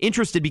so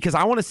interested, because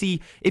I want to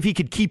see if he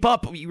could keep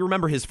up. You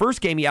remember his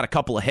first game, he had a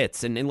couple of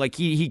hits, and like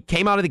he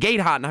came out of the gate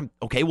hot, and I'm,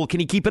 okay, well, can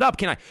he keep it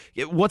up?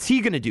 What's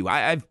he going to do?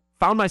 I've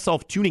found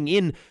myself tuning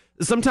in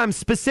sometimes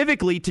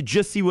specifically to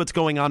just see what's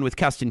going on with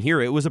Keston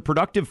Hiura. It was a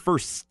productive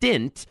first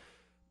stint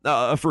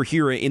for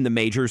Hiura in the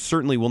majors.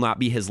 Certainly will not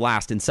be his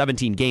last. In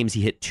 17 games,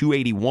 he hit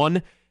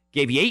 .281,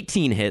 gave you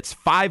 18 hits,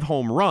 5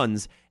 home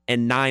runs,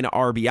 and 9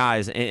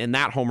 RBIs. And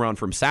that home run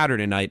from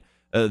Saturday night,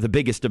 the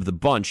biggest of the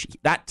bunch,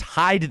 that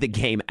tied the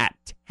game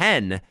at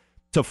 10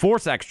 to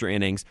force extra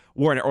innings,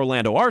 where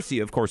Orlando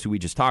Arcia, of course, who we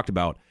just talked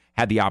about,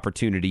 had the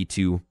opportunity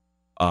to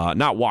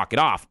not walk it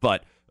off,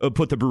 but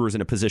put the Brewers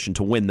in a position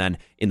to win then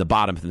in the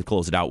bottom and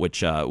close it out,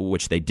 which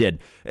they did.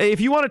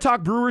 If you want to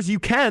talk Brewers, you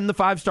can. The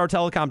 5-Star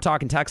Telecom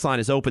talk and text line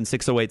is open,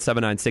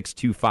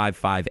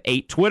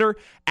 608-796-2558. Twitter,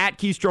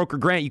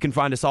 @KeystrokerGrant. You can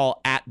find us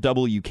all at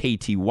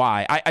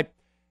WKTY.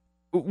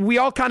 We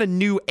all kind of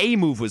knew a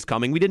move was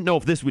coming. We didn't know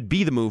if this would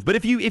be the move. But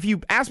if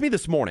you asked me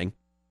this morning,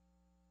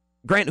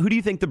 Grant, who do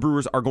you think the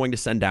Brewers are going to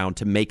send down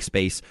to make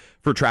space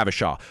for Travis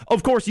Shaw?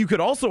 Of course, you could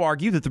also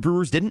argue that the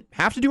Brewers didn't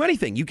have to do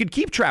anything. You could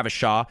keep Travis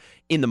Shaw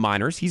in the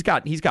minors. He's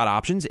got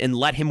options and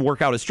let him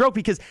work out his stroke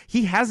because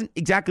he hasn't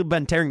exactly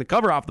been tearing the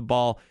cover off the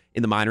ball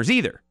in the minors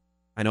either.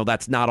 I know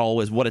that's not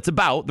always what it's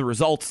about. The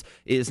results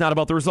is not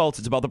about the results.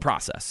 It's about the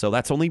process. So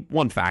that's only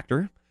one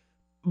factor.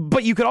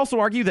 But you could also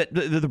argue that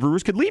the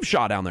Brewers could leave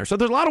Shaw down there. So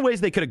there's a lot of ways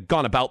they could have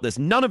gone about this.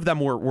 None of them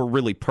were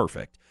really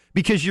perfect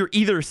because you're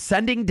either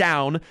sending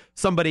down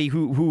somebody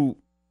who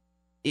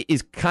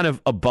is kind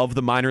of above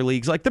the minor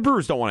leagues. Like the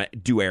Brewers don't want to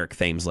do Eric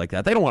Thames like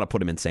that. They don't want to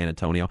put him in San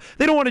Antonio.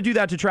 They don't want to do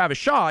that to Travis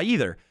Shaw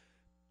either.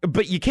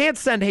 But you can't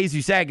send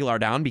Jesus Aguilar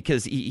down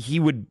because he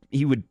would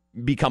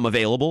become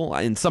available,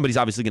 and somebody's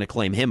obviously going to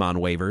claim him on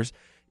waivers.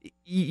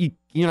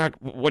 You're not.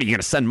 What are you going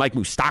to send Mike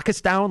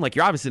Moustakas down? Like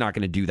you're obviously not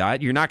going to do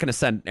that. You're not going to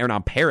send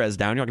Hernan Perez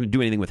down. You're not going to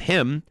do anything with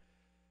him.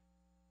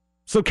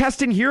 So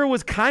Keston Hiura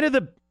was kind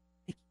of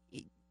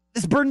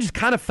this burden just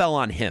kind of fell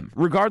on him,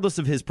 regardless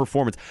of his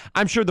performance.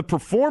 I'm sure the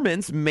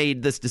performance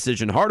made this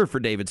decision harder for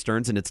David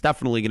Stearns, and it's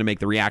definitely going to make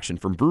the reaction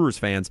from Brewers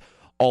fans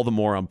all the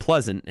more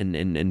unpleasant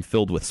and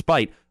filled with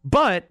spite.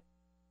 But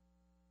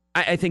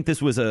I think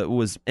this was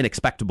an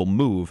expectable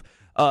move.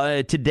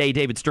 Today,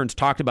 David Stearns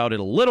talked about it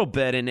a little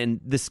bit, and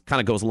this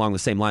kind of goes along the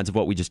same lines of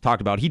what we just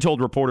talked about. He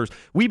told reporters,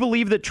 "We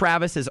believe that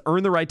Travis has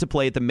earned the right to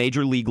play at the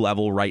major league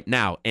level right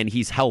now, and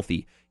he's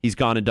healthy. He's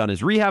gone and done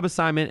his rehab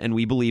assignment, and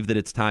we believe that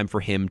it's time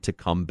for him to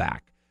come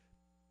back."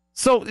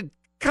 So,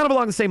 kind of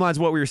along the same lines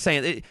of what we were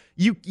saying,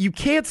 you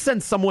can't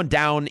send someone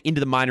down into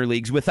the minor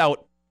leagues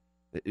without,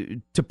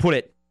 to put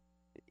it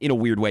in a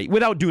weird way,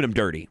 without doing him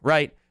dirty,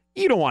 right?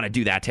 You don't want to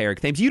do that to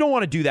Eric Thames. You don't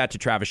want to do that to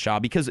Travis Shaw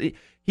because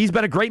he's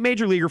been a great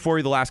major leaguer for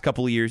you the last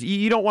couple of years.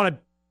 You don't want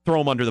to throw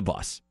him under the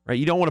bus, right?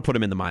 You don't want to put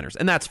him in the minors,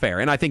 and that's fair.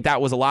 And I think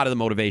that was a lot of the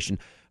motivation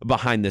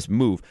behind this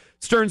move.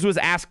 Stearns was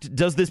asked,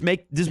 does this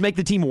make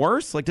the team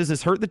worse? Like, does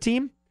this hurt the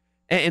team?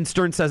 And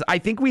Stearns says, "I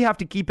think we have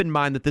to keep in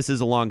mind that this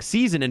is a long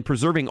season, and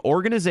preserving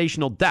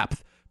organizational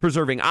depth,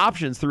 preserving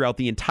options throughout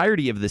the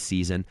entirety of the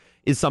season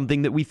is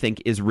something that we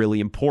think is really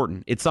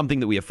important. It's something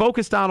that we have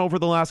focused on over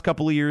the last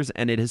couple of years,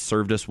 and it has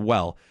served us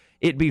well.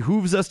 It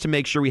behooves us to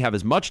make sure we have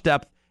as much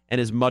depth and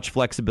as much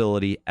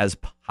flexibility as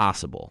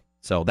possible."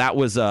 So that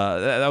was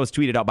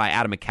tweeted out by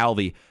Adam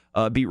McCalvy,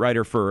 beat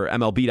writer for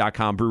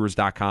MLB.com,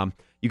 Brewers.com.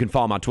 You can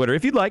follow him on Twitter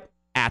if you'd like,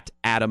 at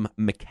Adam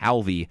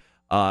McCalvy.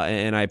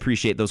 And I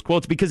appreciate those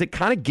quotes because it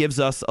kind of gives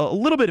us a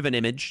little bit of an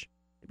image,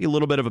 maybe a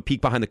little bit of a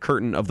peek behind the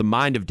curtain of the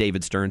mind of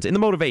David Stearns and the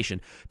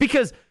motivation.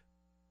 Because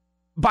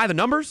by the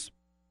numbers,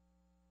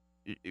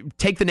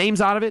 take the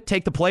names out of it,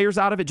 take the players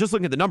out of it, just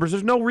looking at the numbers,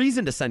 there's no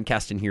reason to send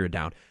Keston Hiura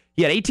down.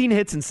 He had 18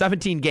 hits in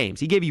 17 games.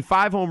 He gave you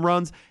 5 home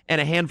runs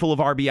and a handful of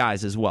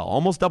RBIs as well.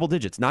 Almost double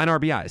digits, 9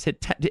 RBIs, hit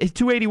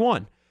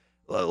 281.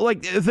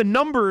 Like, the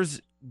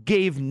numbers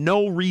gave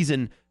no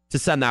reason to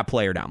send that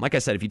player down. Like I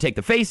said, if you take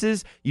the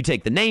faces, you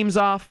take the names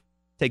off,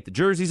 take the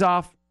jerseys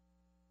off,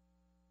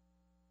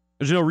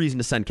 there's no reason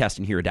to send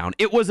Keston Hiura down.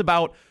 It was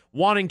about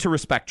wanting to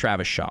respect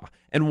Travis Shaw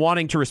and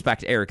wanting to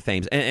respect Eric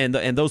Thames and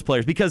those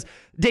players because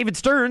David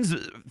Stearns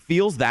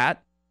feels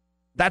that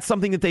that's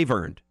something that they've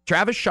earned.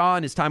 Travis Shaw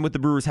in his time with the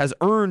Brewers has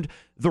earned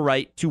the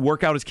right to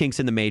work out his kinks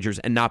in the majors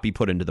and not be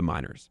put into the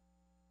minors.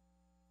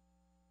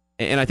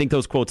 And I think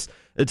those quotes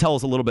tell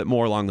us a little bit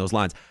more along those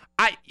lines.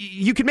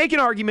 You can make an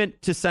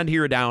argument to send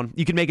Hiura down.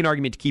 You can make an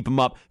argument to keep him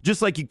up,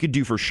 just like you could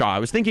do for Shaw. I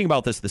was thinking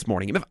about this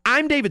morning. If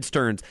I'm David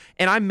Stearns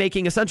and I'm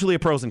making essentially a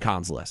pros and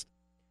cons list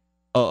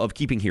of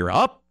keeping Hiura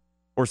up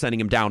or sending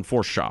him down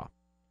for Shaw,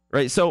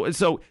 right?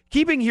 So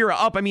keeping Hiura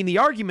up, I mean, the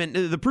argument,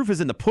 the proof is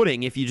in the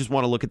pudding if you just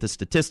want to look at the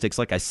statistics.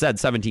 Like I said,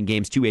 17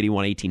 games,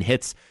 281, 18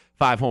 hits,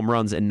 5 home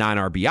runs, and 9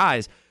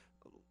 RBIs.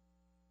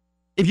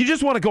 If you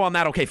just want to go on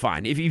that, okay,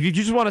 fine. If you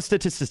just want to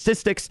stick to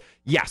statistics,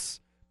 yes.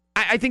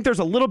 I think there's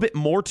a little bit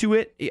more to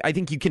it. I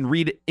think you can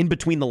read in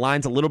between the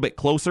lines a little bit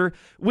closer.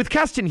 With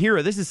Keston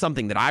Hiura, this is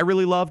something that I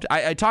really loved.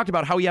 I talked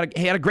about how he had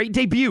a great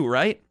debut,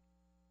 right?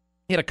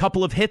 He had a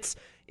couple of hits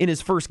in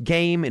his first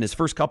game, in his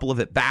first couple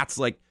of at-bats.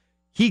 Like,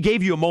 he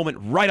gave you a moment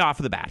right off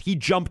of the bat. He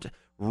jumped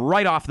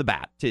right off the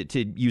bat,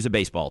 to use a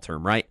baseball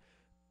term, right?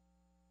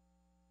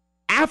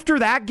 After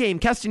that game,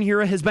 Keston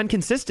Hiura has been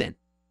consistent.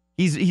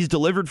 He's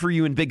delivered for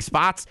you in big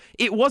spots.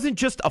 It wasn't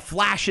just a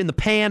flash in the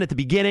pan at the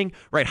beginning,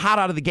 right, hot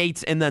out of the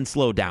gates, and then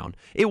slowed down.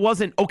 It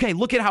wasn't, okay,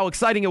 look at how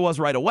exciting it was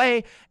right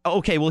away.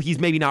 Okay, well, he's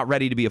maybe not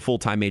ready to be a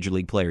full-time major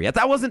league player yet.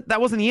 That wasn't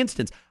the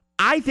instance.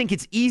 I think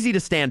it's easy to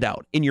stand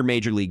out in your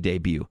major league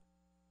debut.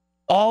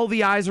 All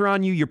the eyes are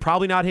on you. You're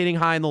probably not hitting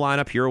high in the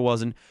lineup. Hiura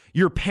wasn't.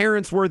 Your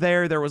parents were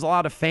there. There was a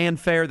lot of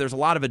fanfare. There's a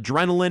lot of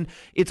adrenaline.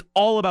 It's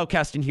all about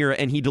Keston Hiura,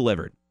 and he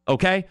delivered,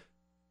 okay?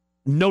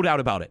 No doubt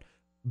about it.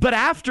 But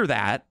after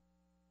that,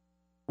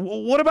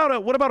 what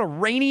about a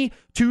rainy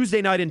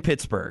Tuesday night in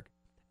Pittsburgh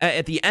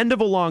at the end of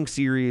a long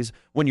series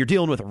when you're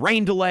dealing with a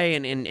rain delay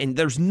and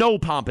there's no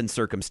pomp and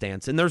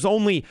circumstance and there's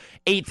only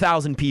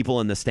 8,000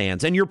 people in the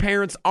stands and your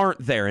parents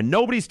aren't there and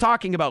nobody's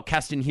talking about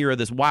Keston Hiura,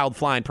 this wild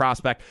flying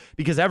prospect,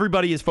 because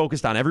everybody is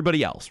focused on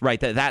everybody else, right?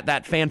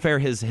 That fanfare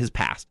has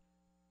passed.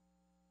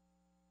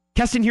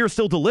 Keston Hiura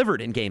still delivered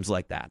in games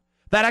like that.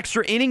 That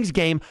extra innings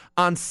game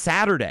on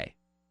Saturday,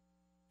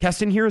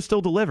 Keston Hiura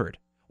still delivered.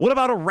 What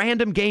about a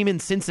random game in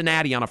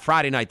Cincinnati on a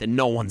Friday night that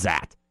no one's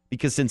at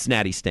because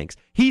Cincinnati stinks?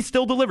 He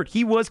still delivered.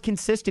 He was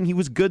consistent. He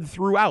was good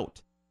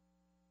throughout.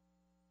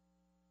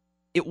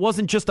 It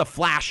wasn't just a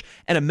flash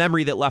and a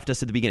memory that left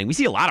us at the beginning. We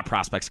see a lot of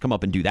prospects come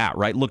up and do that,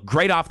 right? Look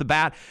great off the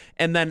bat,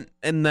 and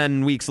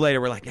then weeks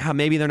later we're like,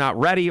 maybe they're not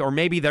ready, or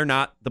maybe they're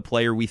not the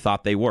player we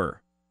thought they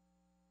were.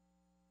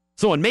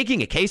 So in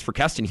making a case for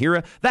Keston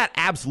Hiura, that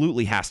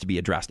absolutely has to be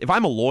addressed. If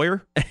I'm a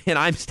lawyer and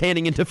I'm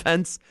standing in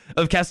defense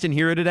of Keston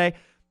Hiura today,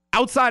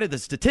 outside of the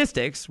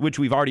statistics, which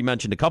we've already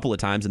mentioned a couple of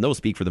times, and those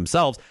speak for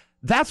themselves,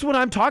 that's what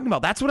I'm talking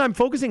about. That's what I'm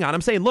focusing on.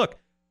 I'm saying, look,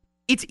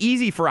 it's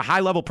easy for a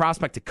high-level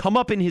prospect to come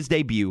up in his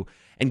debut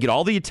and get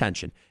all the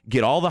attention,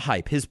 get all the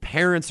hype. His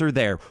parents are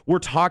there. We're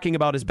talking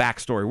about his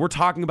backstory. We're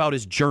talking about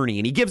his journey,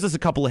 and he gives us a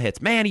couple of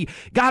hits. Man, he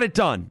got it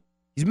done.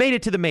 He's made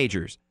it to the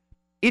majors.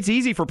 It's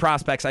easy for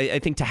prospects, I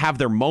think, to have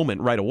their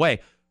moment right away.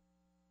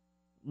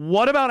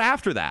 What about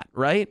after that,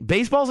 right?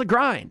 Baseball's a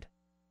grind.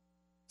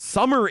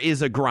 Summer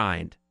is a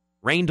grind.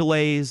 Rain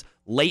delays,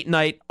 late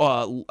night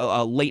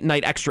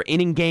extra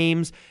inning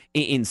games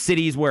in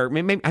cities where,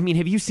 I mean,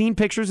 have you seen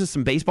pictures of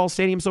some baseball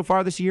stadiums so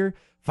far this year?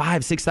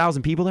 5,000,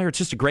 6,000 people there. It's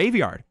just a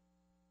graveyard.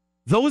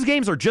 Those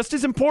games are just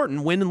as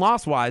important, win and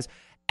loss wise,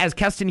 as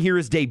Keston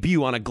Hiura's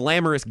debut on a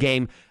glamorous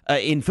game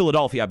in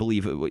Philadelphia. I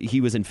believe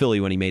he was in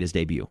Philly when he made his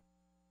debut.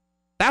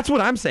 That's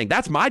what I'm saying.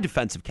 That's my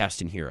defense of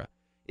Keston Hiura,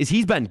 is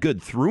he's been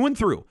good through and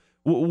through,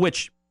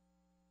 which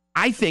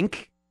I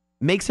think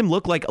makes him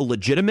look like a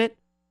legitimate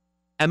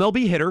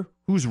MLB hitter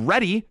who's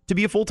ready to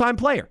be a full-time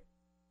player.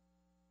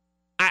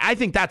 I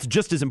think that's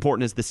just as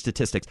important as the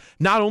statistics.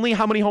 Not only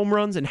how many home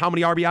runs and how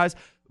many RBIs,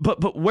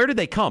 but where did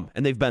they come?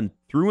 And they've been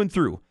through and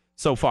through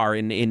so far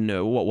in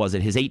what was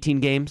it, his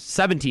 18 games?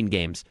 17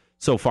 games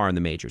so far in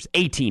the majors.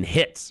 18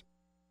 hits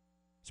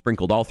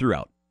sprinkled all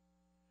throughout.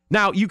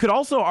 Now, you could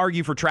also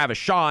argue for Travis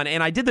Shaw,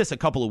 and I did this a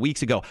couple of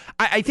weeks ago.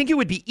 I think it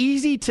would be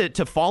easy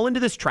to fall into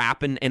this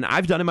trap, and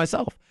I've done it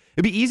myself.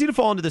 It'd be easy to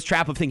fall into this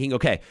trap of thinking,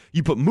 okay,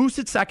 you put Moose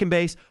at second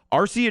base,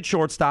 RC at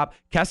shortstop,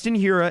 Keston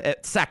Hiura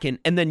at second,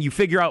 and then you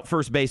figure out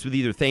first base with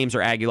either Thames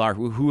or Aguilar,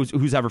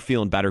 who's ever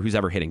feeling better, who's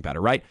ever hitting better,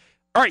 right?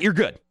 All right, you're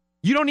good.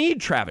 You don't need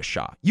Travis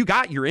Shaw. You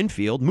got your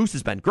infield. Moose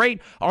has been great.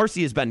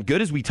 RC has been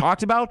good, as we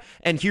talked about,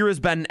 and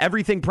Hiura's been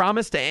everything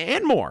promised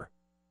and more.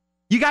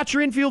 You got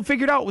your infield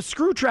figured out. Well,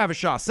 screw Travis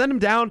Shaw. Send him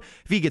down.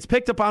 If he gets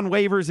picked up on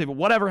waivers, if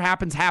whatever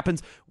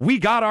happens. We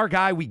got our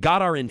guy. We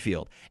got our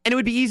infield. And it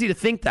would be easy to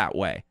think that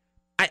way.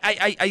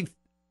 I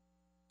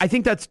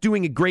think that's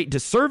doing a great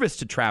disservice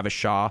to Travis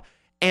Shaw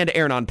and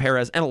Hernan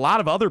Perez and a lot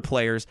of other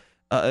players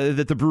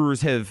that the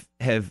Brewers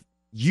have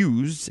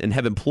used and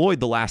have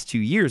employed the last 2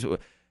 years.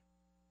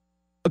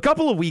 A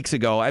couple of weeks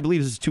ago, I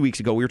believe this was 2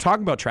 weeks ago, we were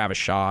talking about Travis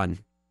Shaw, and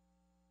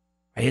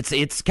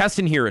it's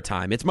Keston Hiura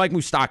time. It's Mike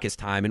Moustakas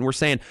time, and we're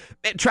saying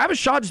Travis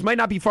Shaw just might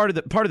not be part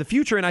of the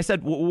future. And I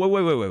said,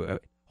 wait,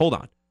 hold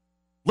on.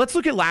 Let's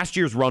look at last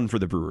year's run for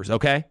the Brewers,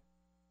 okay?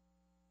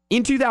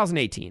 In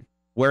 2018,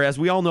 whereas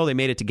we all know they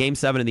made it to Game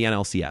 7 of the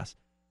NLCS,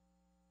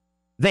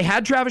 they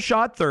had Travis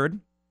Shaw at third,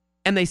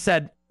 and they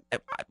said,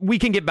 we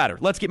can get better.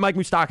 Let's get Mike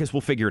Moustakas. We'll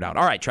figure it out.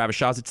 All right, Travis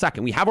Shaw's at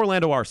second. We have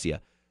Orlando Arcia.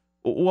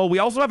 Well, we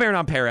also have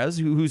Hernan Perez,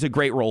 who's a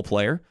great role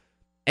player.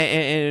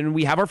 And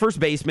we have our first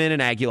baseman in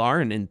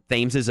Aguilar, and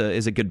Thames is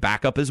a good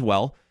backup as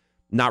well.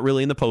 Not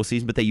really in the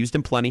postseason, but they used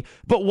him plenty.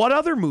 But what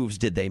other moves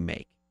did they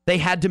make? They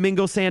had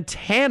Domingo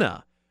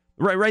Santana,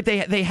 right?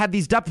 They had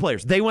these depth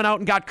players. They went out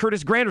and got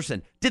Curtis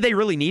Granderson. Did they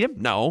really need him?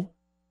 No.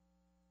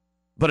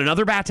 But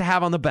another bat to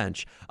have on the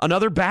bench.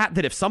 Another bat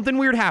that if something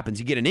weird happens,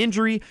 you get an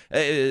injury,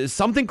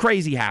 something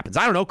crazy happens.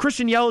 I don't know.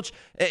 Christian Yelich,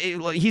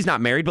 he's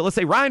not married, but let's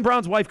say Ryan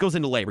Braun's wife goes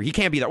into labor. He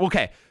can't be there.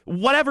 Okay,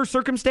 whatever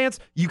circumstance,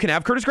 you can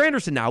have Curtis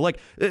Granderson now. Like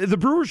the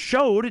Brewers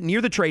showed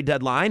near the trade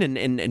deadline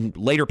and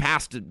later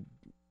passed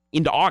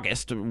into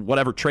August,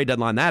 whatever trade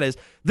deadline that is,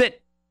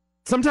 that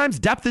sometimes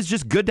depth is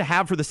just good to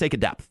have for the sake of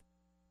depth.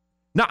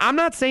 Now, I'm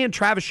not saying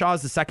Travis Shaw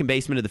is the second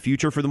baseman of the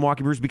future for the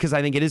Milwaukee Brewers because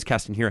I think it is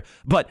Keston Hiura,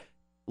 but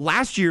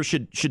last year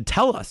should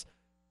tell us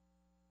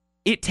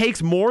it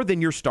takes more than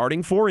your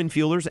starting 4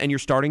 infielders and your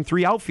starting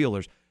 3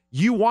 outfielders.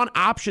 You want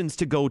options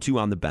to go to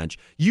on the bench.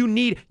 You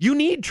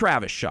need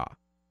Travis Shaw.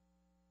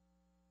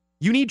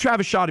 You need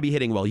Travis Shaw to be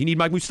hitting well. You need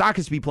Mike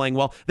Moustakas to be playing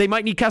well. They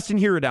might need Keston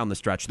Hiura down the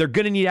stretch. They're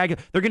going to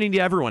need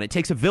everyone. It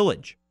takes a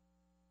village.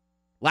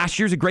 Last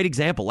year's a great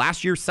example.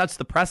 Last year sets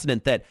the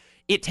precedent that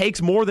it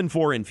takes more than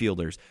 4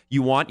 infielders.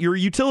 You want your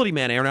utility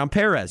man, Hernan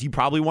Perez. You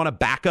probably want a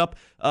backup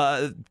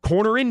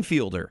corner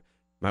infielder.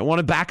 You might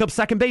want a backup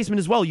second baseman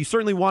as well. You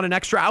certainly want an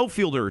extra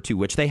outfielder or two,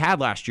 which they had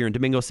last year in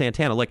Domingo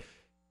Santana. Like,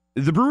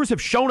 the Brewers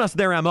have shown us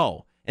their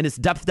MO, and it's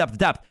depth.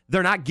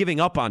 They're not giving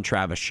up on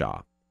Travis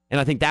Shaw. And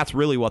I think that's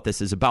really what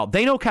this is about.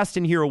 They know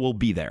Keston Hiura will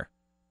be there,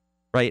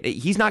 right?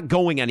 He's not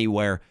going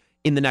anywhere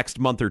in the next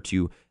month or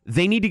two.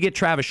 They need to get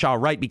Travis Shaw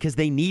right because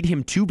they need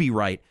him to be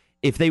right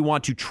if they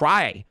want to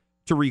try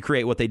to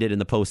recreate what they did in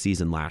the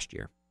postseason last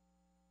year.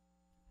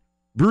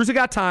 Brewers have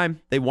got time.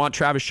 They want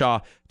Travis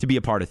Shaw to be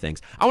a part of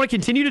things. I want to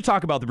continue to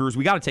talk about the Brewers.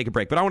 We got to take a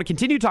break, but I want to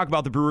continue to talk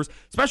about the Brewers,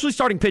 especially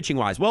starting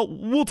pitching-wise. Well,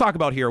 we'll talk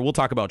about here. We'll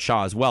talk about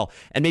Shaw as well,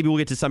 and maybe we'll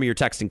get to some of your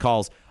texts and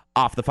calls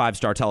off the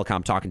 5-Star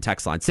Telecom Talk and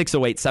Text line,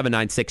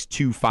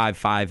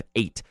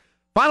 608-796-2558.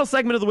 Final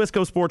segment of the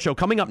Wisco Sports Show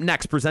coming up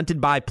next, presented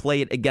by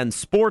Play It Again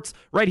Sports,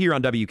 right here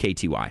on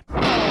WKTY.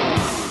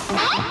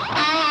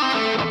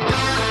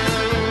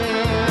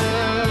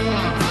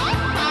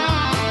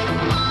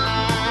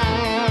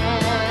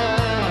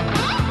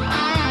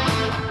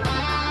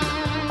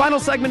 Final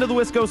segment of the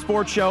Wisco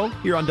Sports Show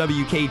here on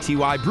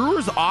WKTY.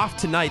 Brewers off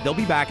tonight. They'll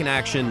be back in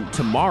action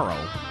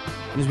tomorrow.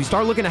 And as we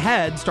start looking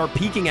ahead, start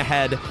peeking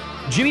ahead,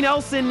 Jimmy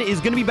Nelson is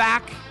going to be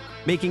back,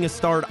 making a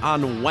start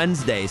on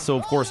Wednesday. So,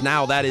 of course,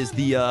 now that is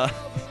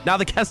now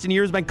the Keston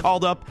has been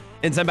called up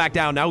and sent back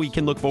down. Now we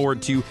can look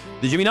forward to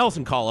the Jimmy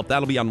Nelson call-up.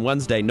 That'll be on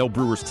Wednesday. No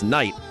Brewers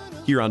tonight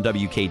here on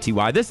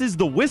WKTY. This is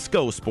the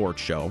Wisco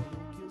Sports Show.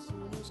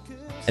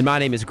 And my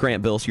name is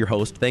Grant Bills, your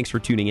host. Thanks for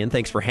tuning in.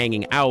 Thanks for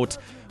hanging out.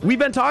 We've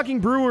been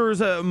talking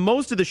Brewers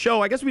most of the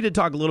show. I guess we did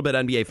talk a little bit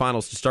NBA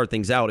Finals to start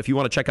things out. If you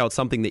want to check out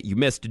something that you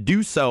missed,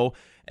 do so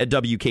at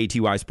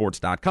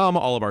WKTYsports.com.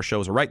 All of our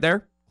shows are right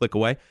there. Click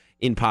away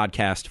in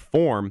podcast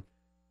form.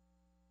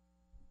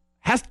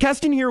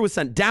 Keston here was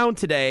sent down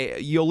today.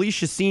 Jhoulys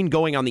Chacin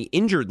going on the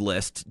injured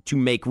list to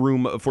make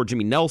room for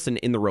Jimmy Nelson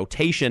in the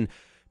rotation.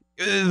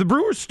 The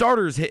Brewers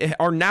starters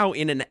are now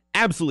in an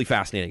absolutely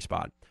fascinating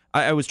spot.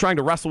 I was trying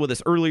to wrestle with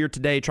this earlier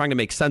today, trying to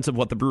make sense of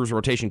what the Brewers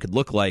rotation could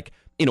look like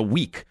in a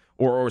week,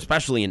 or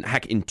especially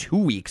in 2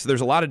 weeks.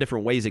 There's a lot of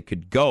different ways it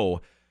could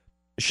go.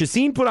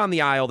 Chacin put on the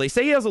aisle. They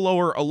say he has a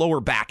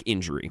lower back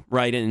injury,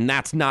 right? And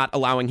that's not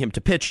allowing him to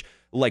pitch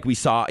like we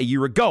saw a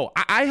year ago.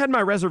 I had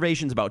my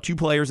reservations about 2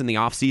 players in the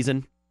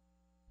offseason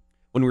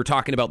when we were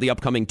talking about the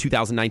upcoming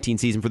 2019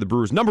 season for the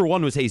Brewers. Number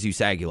 1 was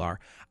Jesus Aguilar.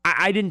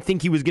 I didn't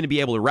think he was going to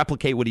be able to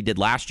replicate what he did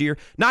last year.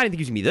 No, I didn't think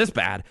he was going to be this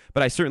bad,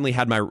 but I certainly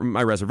had my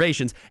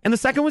reservations. And the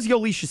second was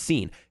Jhoulys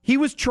Chacin. He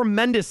was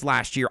tremendous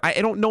last year.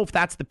 I don't know if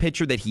that's the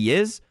pitcher that he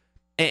is.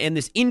 And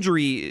this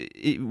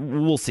injury,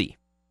 we'll see.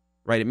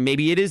 Right?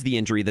 Maybe it is the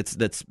injury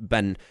that's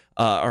been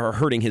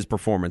hurting his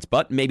performance,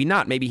 but maybe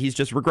not. Maybe he's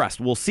just regressed.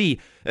 We'll see.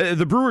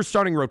 The Brewers'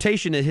 starting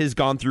rotation has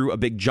gone through a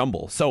big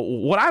jumble. So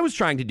what I was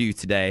trying to do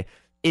today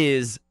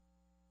is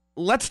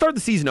let's start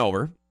the season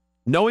over,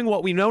 knowing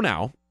what we know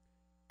now,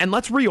 and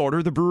let's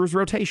reorder the Brewers'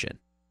 rotation.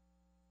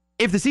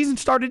 If the season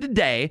started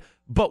today,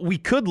 but we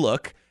could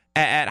look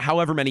at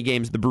however many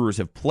games the Brewers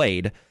have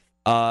played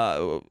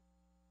and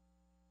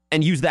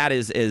use that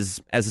as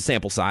a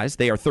sample size.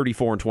 They are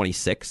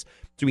 34-26.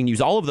 So we can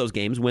use all of those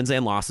games, wins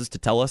and losses, to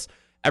tell us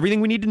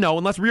everything we need to know,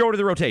 and let's reorder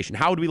the rotation.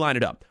 How would we line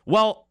it up?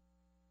 Well,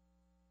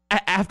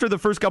 after the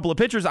first couple of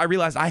pitchers, I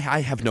realized I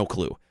have no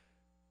clue.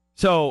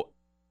 So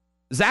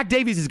Zach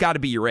Davies has got to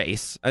be your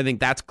ace. I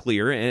think that's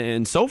clear.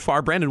 And so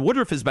far, Brandon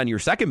Woodruff has been your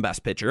second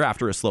best pitcher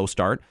after a slow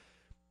start.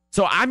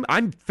 So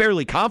I'm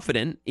fairly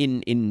confident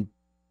in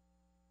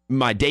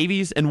my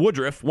Davies and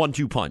Woodruff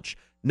 1-2 punch.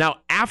 Now,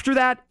 after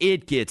that,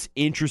 it gets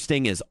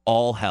interesting as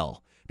all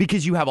hell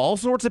because you have all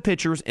sorts of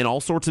pitchers in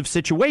all sorts of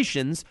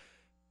situations.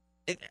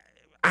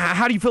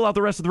 How do you fill out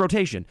the rest of the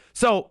rotation?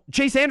 So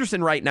Chase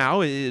Anderson right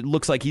now, it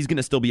looks like he's going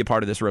to still be a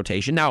part of this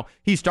rotation. Now,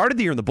 he started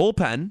the year in the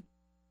bullpen,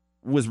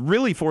 was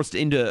really forced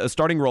into a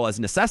starting role as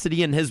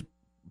necessity, and has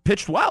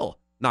pitched well.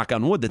 Knock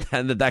on wood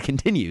that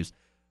continues.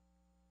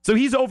 So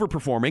he's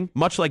overperforming,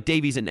 much like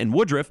Davies and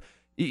Woodruff.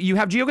 You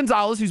have Gio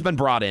Gonzalez, who's been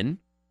brought in.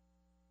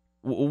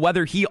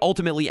 Whether he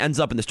ultimately ends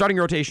up in the starting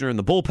rotation or in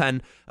the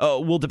bullpen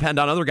will depend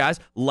on other guys,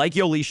 like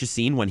Jhoulys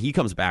Chacin when he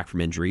comes back from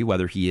injury,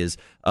 whether he is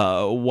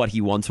what he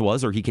once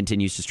was or he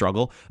continues to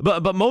struggle.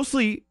 But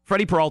mostly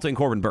Freddie Peralta and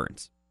Corbin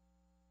Burns.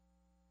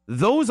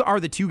 Those are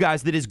the 2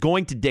 guys that is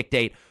going to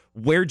dictate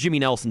where Jimmy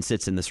Nelson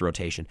sits in this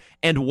rotation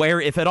and where,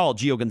 if at all,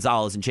 Gio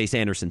Gonzalez and Chase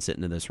Anderson sit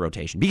into this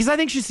rotation. Because I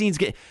think Chacin's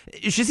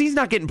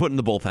not getting put in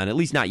the bullpen, at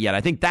least not yet.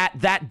 I think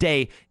that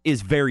day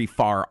is very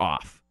far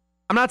off.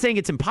 I'm not saying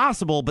it's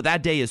impossible, but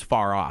that day is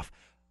far off.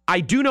 I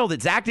do know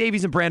that Zach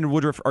Davies and Brandon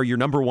Woodruff are your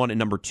number 1 and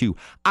number 2.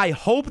 I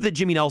hope that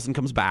Jimmy Nelson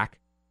comes back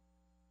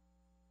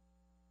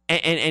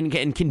and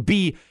can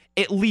be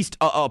at least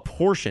a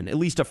portion, at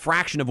least a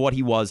fraction of what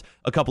he was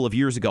a couple of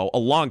years ago, a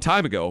long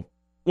time ago,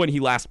 when he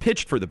last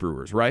pitched for the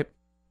Brewers, right?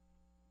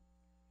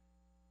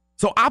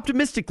 So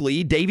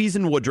optimistically, Davies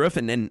and Woodruff,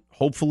 and then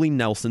hopefully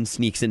Nelson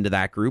sneaks into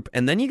that group.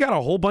 And then you got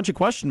a whole bunch of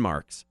question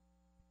marks.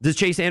 Does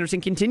Chase Anderson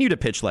continue to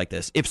pitch like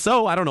this? If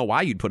so, I don't know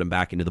why you'd put him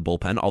back into the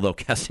bullpen, although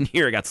Keston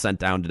here got sent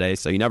down today,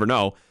 so you never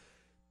know.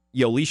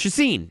 Jhoulys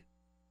Chacin,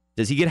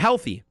 does he get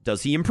healthy?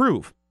 Does he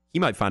improve? He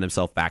might find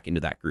himself back into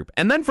that group.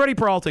 And then Freddie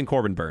Peralta and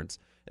Corbin Burns,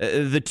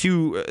 the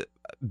 2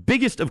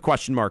 biggest of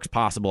question marks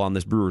possible on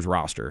this Brewers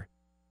roster.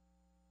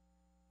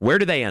 Where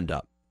do they end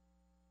up?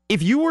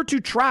 If you were to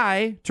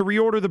try to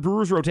reorder the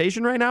Brewers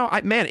rotation right now,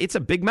 it's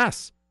a big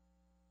mess.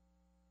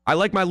 I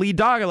like my lead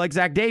dog. I like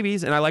Zach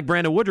Davies, and I like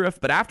Brandon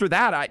Woodruff. But after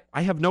that,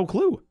 I have no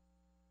clue.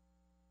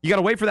 You got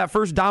to wait for that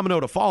first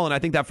domino to fall, and I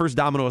think that first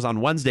domino is on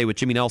Wednesday with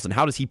Jimmy Nelson.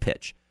 How does he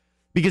pitch?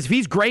 Because if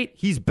he's great,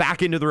 he's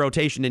back into the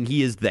rotation and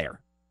he is there,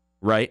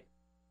 right?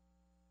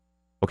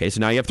 Okay,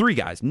 so now you have 3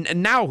 guys.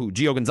 And now who?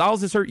 Gio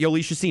Gonzalez is hurt.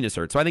 Yoeli Chacin is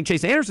hurt. So I think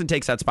Chase Anderson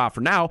takes that spot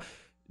for now.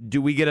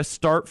 Do we get a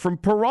start from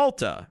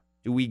Peralta?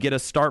 Do we get a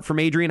start from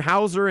Adrian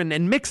Hauser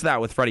and mix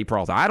that with Freddie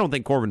Peralta? I don't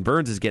think Corbin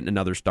Burns is getting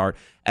another start.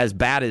 As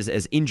bad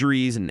as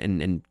injuries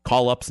and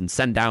call-ups and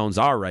send-downs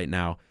are right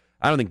now,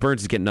 I don't think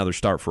Burns is getting another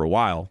start for a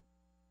while.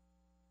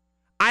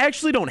 I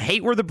actually don't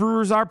hate where the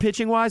Brewers are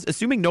pitching-wise,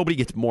 assuming nobody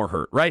gets more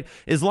hurt, right?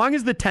 As long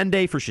as the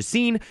 10-day for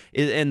Chacin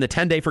and the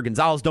 10-day for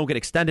Gonzalez don't get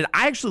extended,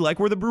 I actually like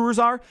where the Brewers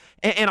are.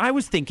 And I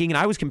was thinking, and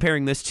I was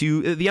comparing this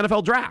to the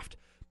NFL draft.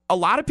 A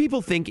lot of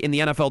people think in the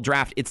NFL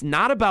draft, it's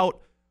not about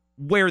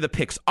where the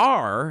picks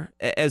are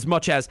as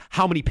much as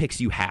how many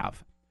picks you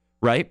have,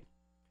 right?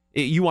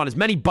 You want as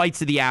many bites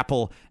of the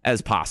apple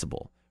as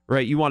possible,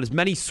 right? You want as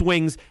many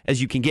swings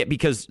as you can get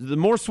because the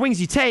more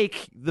swings you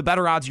take, the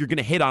better odds you're going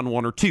to hit on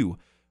 1 or 2.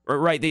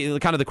 Right,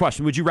 kind of the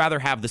question, would you rather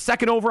have the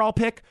 2nd overall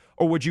pick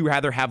or would you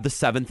rather have the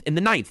 7th and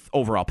the 9th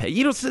overall pick?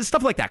 You know,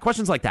 stuff like that,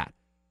 questions like that.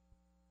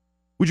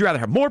 Would you rather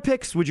have more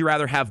picks? Would you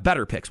rather have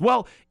better picks?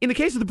 Well, in the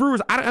case of the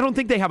Brewers, I don't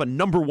think they have a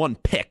number 1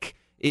 pick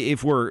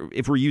if we're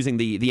using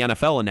the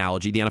NFL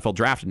analogy, the NFL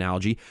draft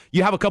analogy.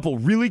 You have a couple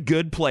really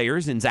good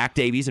players in Zach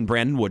Davies and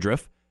Brandon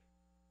Woodruff,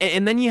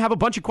 and then you have a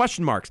bunch of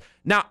question marks.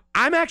 Now,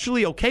 I'm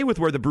actually okay with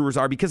where the Brewers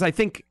are because I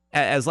think,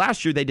 as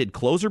last year they did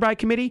closer by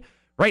committee,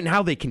 right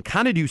now, they can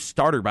kind of do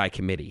starter by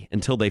committee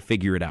until they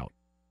figure it out.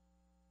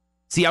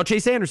 See how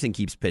Chase Anderson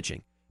keeps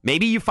pitching.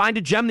 Maybe you find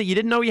a gem that you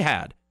didn't know you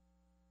had.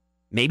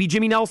 Maybe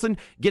Jimmy Nelson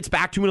gets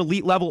back to an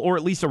elite level or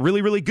at least a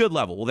really, really good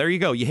level. Well, there you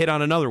go. You hit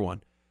on another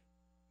one.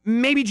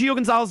 Maybe Gio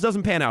Gonzalez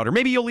doesn't pan out, or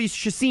maybe Yoeli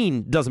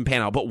Chacin doesn't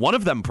pan out, but one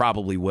of them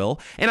probably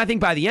will. And I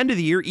think by the end of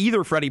the year,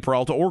 either Freddie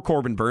Peralta or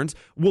Corbin Burns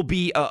will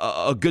be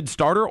a good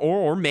starter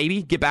or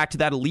maybe get back to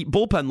that elite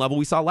bullpen level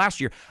we saw last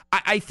year.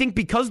 I think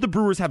because the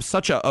Brewers have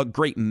such a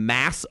great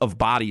mass of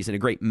bodies and a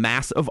great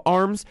mass of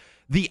arms,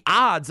 the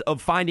odds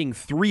of finding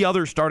 3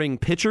 other starting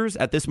pitchers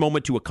at this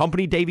moment to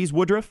accompany Davies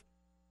Woodruff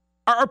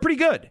are pretty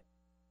good.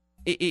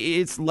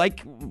 It's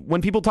like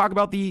when people talk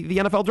about the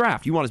NFL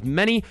draft. You want as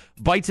many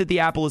bites at the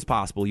apple as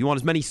possible. You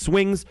want as many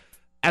swings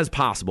as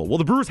possible. Well,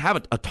 the Brewers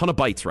have a ton of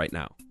bites right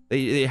now.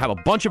 They have a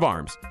bunch of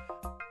arms.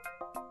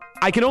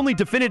 I can only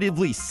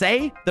definitively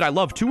say that I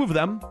love 2 of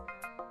them,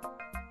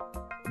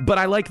 but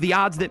I like the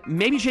odds that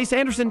maybe Chase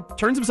Anderson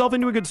turns himself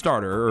into a good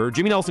starter, or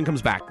Jimmy Nelson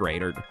comes back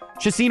great, or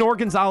Chacin or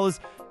Gonzalez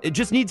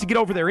just needs to get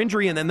over their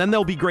injury, and then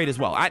they'll be great as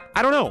well. I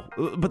don't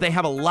know, but they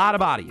have a lot of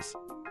bodies.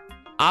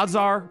 Odds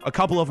are a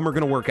couple of them are going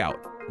to work out,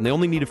 and they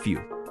only need a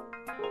few.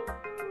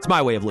 It's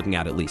my way of looking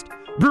at it, at least.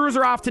 Brewers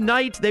are off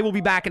tonight. They will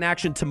be back in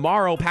action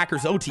tomorrow.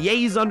 Packers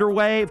OTAs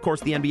underway. Of course,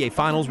 the NBA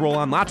Finals roll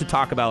on. Lot to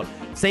talk about.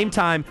 Same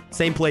time,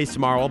 same place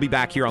tomorrow. I'll be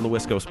back here on the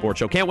Wisco Sports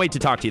Show. Can't wait to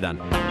talk to you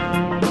then.